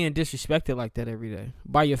being disrespected like that every day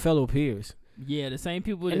by your fellow peers? Yeah, the same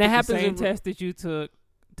people that happens the same test that you took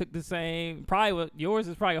the same. Probably yours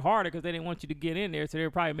is probably harder because they didn't want you to get in there, so they're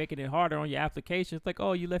probably making it harder on your application. It's like,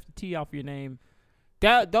 oh, you left the T off your name.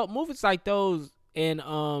 That movies like those and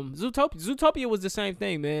Zootopia was the same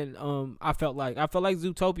thing, man. I felt like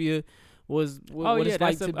Zootopia was what it's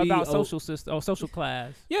like to be about social system or social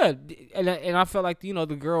class. Yeah, and I felt like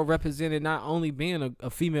the girl represented not only being a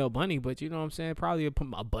female bunny, but you know what I'm saying, probably a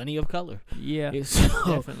bunny of color. Yeah, so,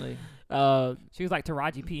 definitely. She was like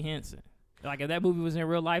Taraji P. Henson. Like, if that movie was in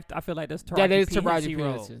real life, I feel like that's Taraji P.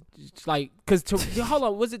 Henson. It's like, because, hold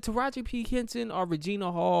on, was it Taraji P. Henson or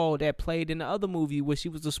Regina Hall that played in the other movie where she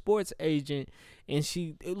was a sports agent and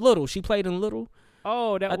she played in Little?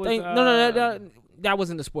 Oh, that was... that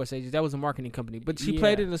wasn't the sports agent. That was a marketing company. But she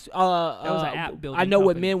played in the... that was an app building I Know company.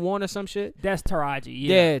 What Men Want or some shit? That's Taraji,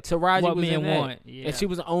 yeah. Taraji What was Men in that. Want, yeah. And she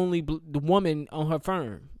was the only the woman on her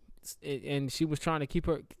firm. And she was trying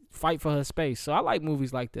to fight for her space. So I like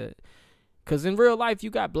movies like that. Because in real life, you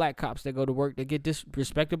got black cops that go to work that get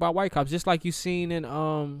disrespected by white cops. Just like you seen in,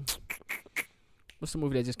 what's the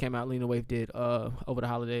movie that just came out Lena Waithe did over the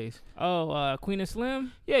holidays? Oh, Queen and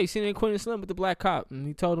Slim? Yeah, you seen it in Queen and Slim with the black cop. And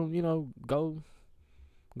he told him, go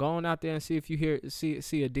on out there and see if you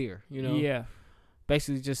see a deer, Yeah.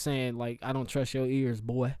 Basically just saying, like, I don't trust your ears,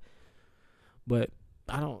 boy. But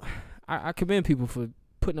I commend people for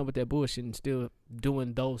putting up with that bullshit and still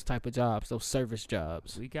doing those type of jobs, those service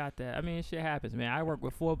jobs. We got that. I mean, shit happens, man. I work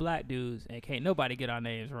with 4 black dudes, and can't nobody get our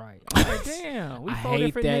names right. I'm like, damn, we 4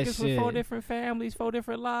 different niggas with 4 different families, 4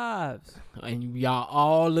 different lives. And y'all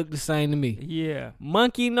all look the same to me. Yeah.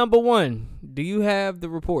 Monkey number 1, do you have the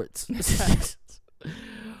reports?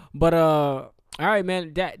 But, all right,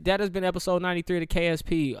 man, that has been episode 93 of the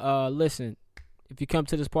KSP. Listen, if you come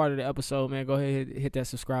to this part of the episode, man, go ahead, hit that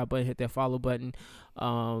subscribe button, hit that follow button.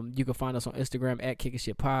 You can find us on Instagram at Kickin'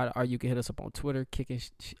 Shit Pod, or you can hit us up on Twitter at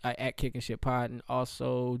Kickin' Shit Pod, and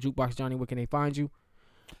also Jukebox Johnny. Where can they find you?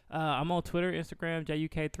 I'm on Twitter, Instagram,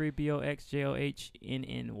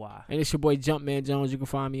 JUK3BOXJOHNNY. And it's your boy Jumpman Jones. You can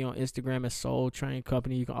find me on Instagram at Soul Train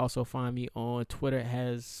Company. You can also find me on Twitter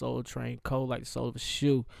as Soul Train Co, like the sole of a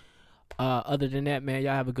shoe. Other than that, man,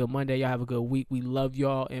 y'all have a good Monday. Y'all have a good week. We love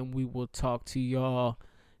y'all, and we will talk to y'all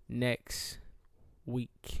next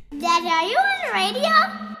week. Daddy, are you on the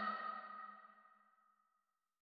radio?